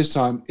gem for this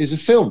time is a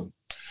film,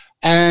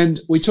 and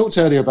we talked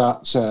earlier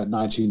about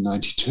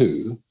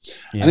 1992,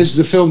 and this is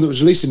a film that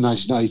was released in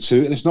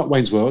 1992, and it's not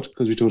Wayne's World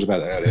because we talked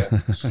about it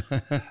earlier.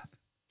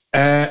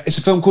 It's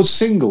a film called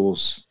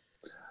Singles.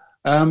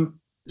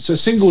 So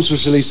Singles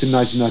was released in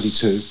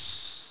 1992.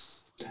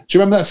 Do you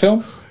remember that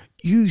film?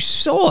 You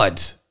saw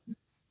it.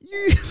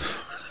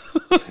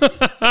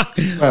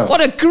 Well,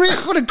 what a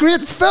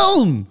great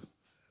film!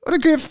 What a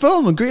great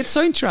film and great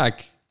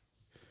soundtrack.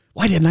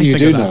 Why didn't I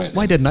think of that?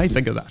 Why didn't I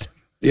think of that?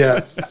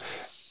 Yeah.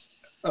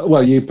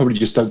 Well, you probably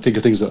just don't think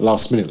of things at the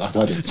last minute like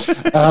I did.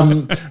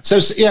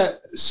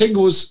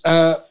 Singles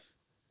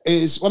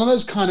is one of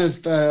those kind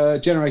of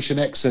Generation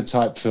X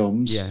type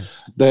films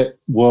that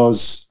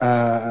was.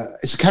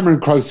 It's a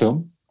Cameron Crowe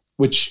film,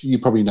 which you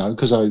probably know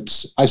because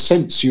I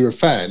sense you're a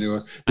fan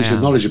or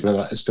you're knowledgeable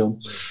about this film.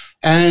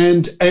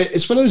 And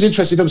it's one of those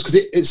interesting films because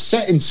it's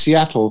set in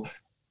Seattle,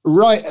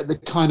 right at the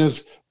kind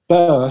of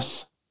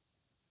birth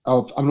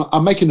of.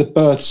 I'm making the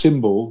birth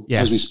symbol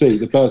as we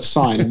speak, the birth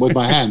sign with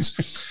my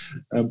hands,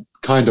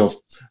 kind of.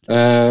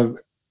 It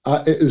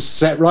was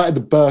set right at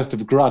the birth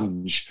of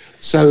grunge.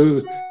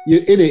 So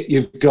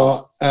you've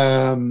got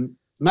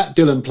Matt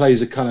Dillon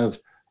plays a kind of.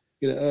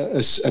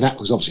 He's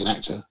obviously an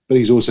actor, but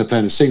he's also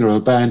playing a singer of a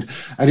band.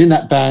 And in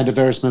that band are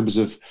various members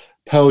of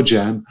Pearl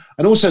Jam.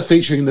 And also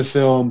featuring in the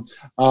film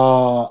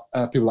are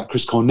people like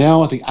Chris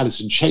Cornell. I think Alice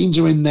in Chains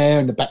are in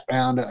there in the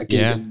background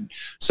again, and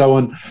so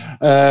on.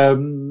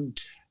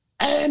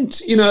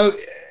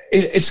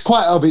 It's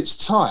quite of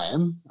its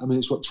time. I mean,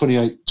 it's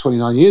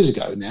 29 years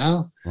ago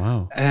now.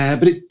 Wow.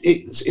 But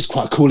it's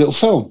quite a cool little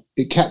film.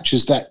 It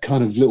captures that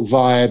kind of little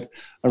vibe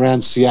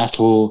around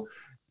Seattle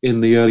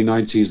in the early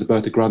 90s, the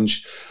birth of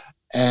grunge.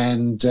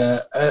 And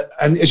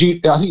I think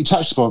you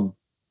touched upon,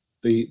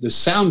 the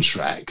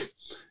soundtrack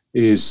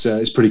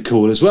is pretty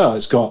cool as well.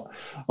 It's got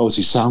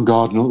obviously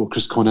Soundgarden,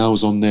 Chris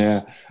Cornell's on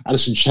there,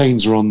 Alice in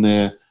Chains are on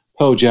there,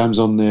 Pearl Jam's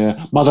on there,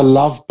 Mother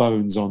Love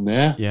Bone's on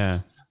there. Yeah.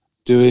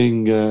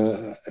 Doing,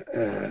 I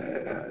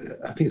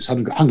think it's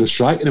Hunger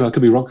Strike. Anyway, I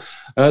could be wrong.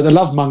 The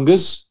Love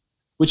Mongers,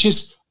 which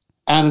is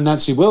Ann and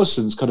Nancy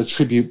Wilson's kind of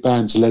tribute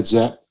band to Led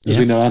Zepp. As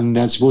we know, Ann and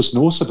Nancy Wilson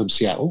are also from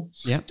Seattle,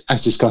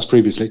 as discussed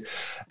previously.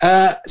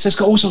 So it's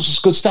got all sorts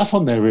of good stuff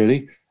on there,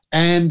 really.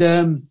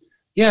 And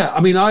yeah,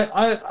 I mean,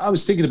 I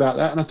was thinking about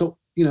that, and I thought,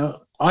 you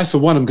know, I for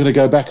one am going to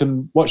go back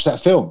and watch that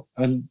film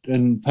and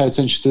pay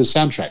attention to the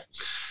soundtrack.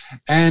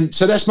 And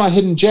so that's my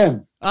hidden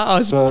gem. Oh,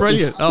 it's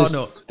brilliant!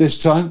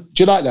 This time,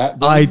 do you like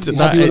that?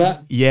 Happy with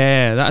that?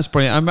 Yeah, that's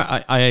brilliant.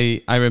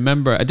 I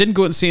remember I didn't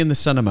go and see it in the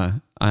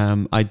cinema.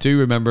 I do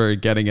remember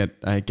getting it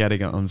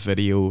on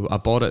video. I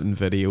bought it in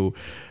video.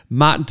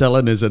 Matt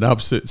Dillon is an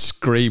absolute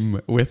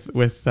scream with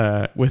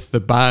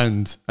the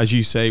band, as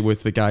you say,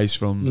 with the guys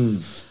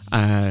from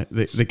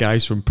the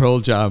guys from Pearl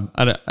Jam.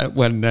 And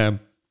when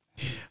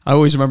I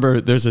always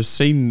remember, there's a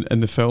scene in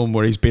the film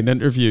where he's being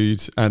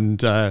interviewed,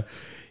 and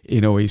you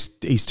know,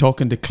 he's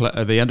talking to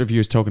the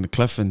interviewer's talking to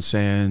Cliff and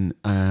saying,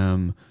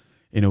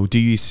 you know, do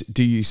you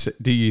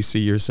see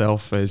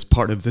yourself as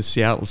part of the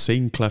Seattle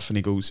scene, Cliff? And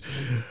he goes,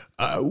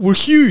 we're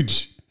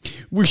huge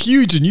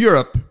in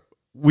Europe.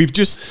 We're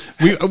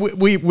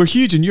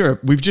huge in Europe.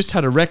 We've just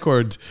had a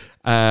record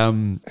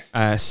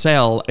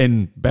sell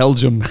in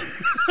Belgium.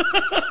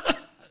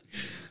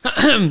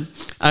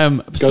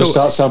 Gotta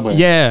start somewhere.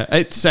 Yeah,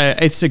 it's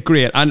a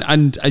great,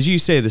 and as you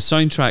say, the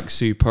soundtrack's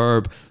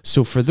superb.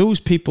 So for those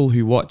people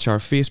who watch our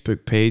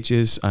Facebook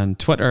pages and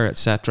Twitter,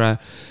 etc.,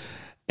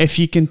 if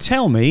you can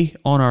tell me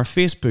on our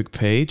Facebook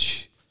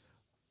page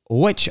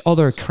which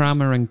other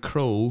Kramer and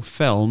Crow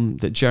film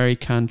that Jerry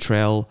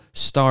Cantrell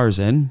stars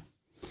in,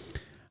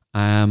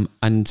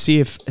 and see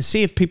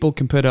if people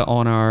can put it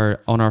on our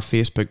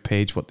Facebook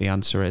page what the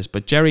answer is.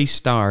 But Jerry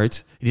starred.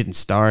 He didn't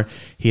star.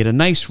 He had a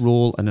nice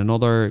role in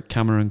another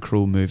Cameron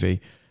Crowe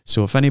movie.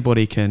 So if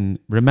anybody can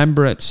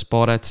remember it,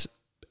 spot it,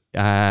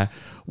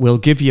 we'll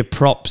give you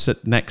props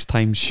at next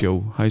time's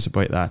show. How's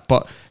about that?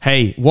 But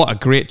hey, what a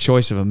great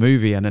choice of a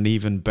movie and an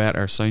even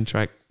better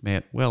soundtrack,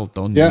 mate. Well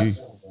done, you.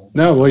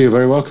 No, well, you're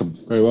very welcome.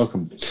 Very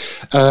welcome.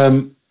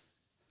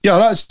 Yeah, I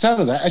like the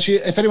sound of that. Actually,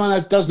 if anyone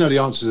does know the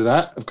answer to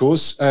that, of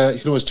course, you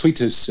can always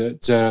tweet us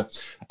at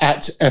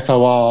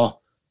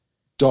FOR_salute,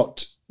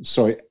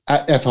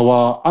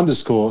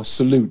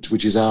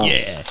 which is our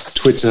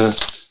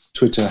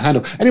Twitter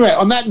handle. Anyway,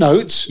 on that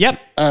note,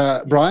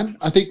 Brian,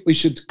 I think we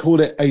should call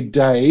it a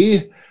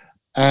day.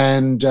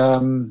 And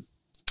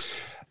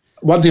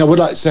one thing I would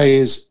like to say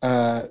is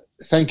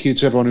thank you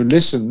to everyone who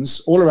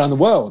listens all around the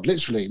world,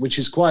 literally, which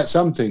is quite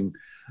something.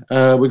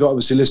 We've got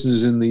obviously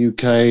listeners in the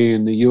UK,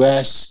 in the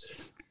US,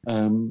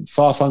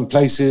 far-flung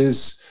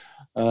places,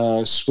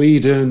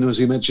 Sweden, as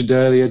we mentioned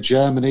earlier,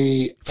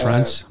 Germany,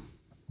 France.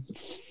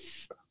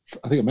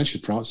 I think I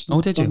mentioned France. Oh,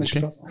 did you?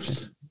 Okay.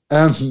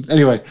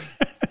 Anyway,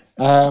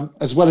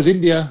 as well as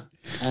India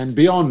and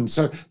beyond.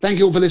 So thank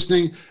you all for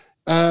listening.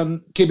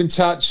 Keep in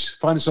touch.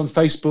 Find us on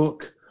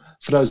Facebook.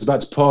 For those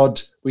about to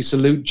pod, we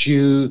salute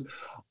you.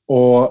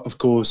 Or, of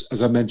course,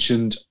 as I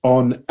mentioned,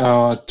 on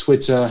our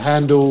Twitter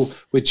handle,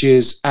 which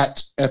is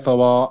at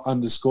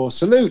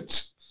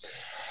FOR_salute.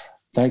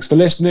 Thanks for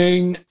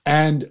listening,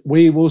 and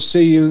we will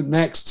see you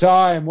next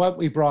time, won't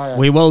we, Brian?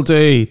 We will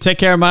do. Take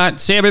care, Matt.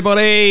 See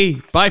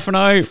everybody. Bye for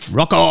now.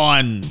 Rock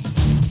on.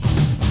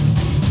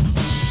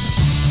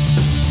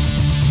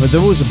 For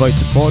those about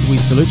to pod, we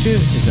salute you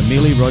is a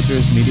Mealy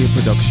Rogers media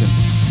production.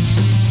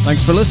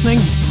 Thanks for listening.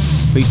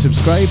 Please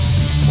subscribe,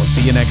 and we'll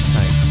see you next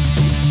time.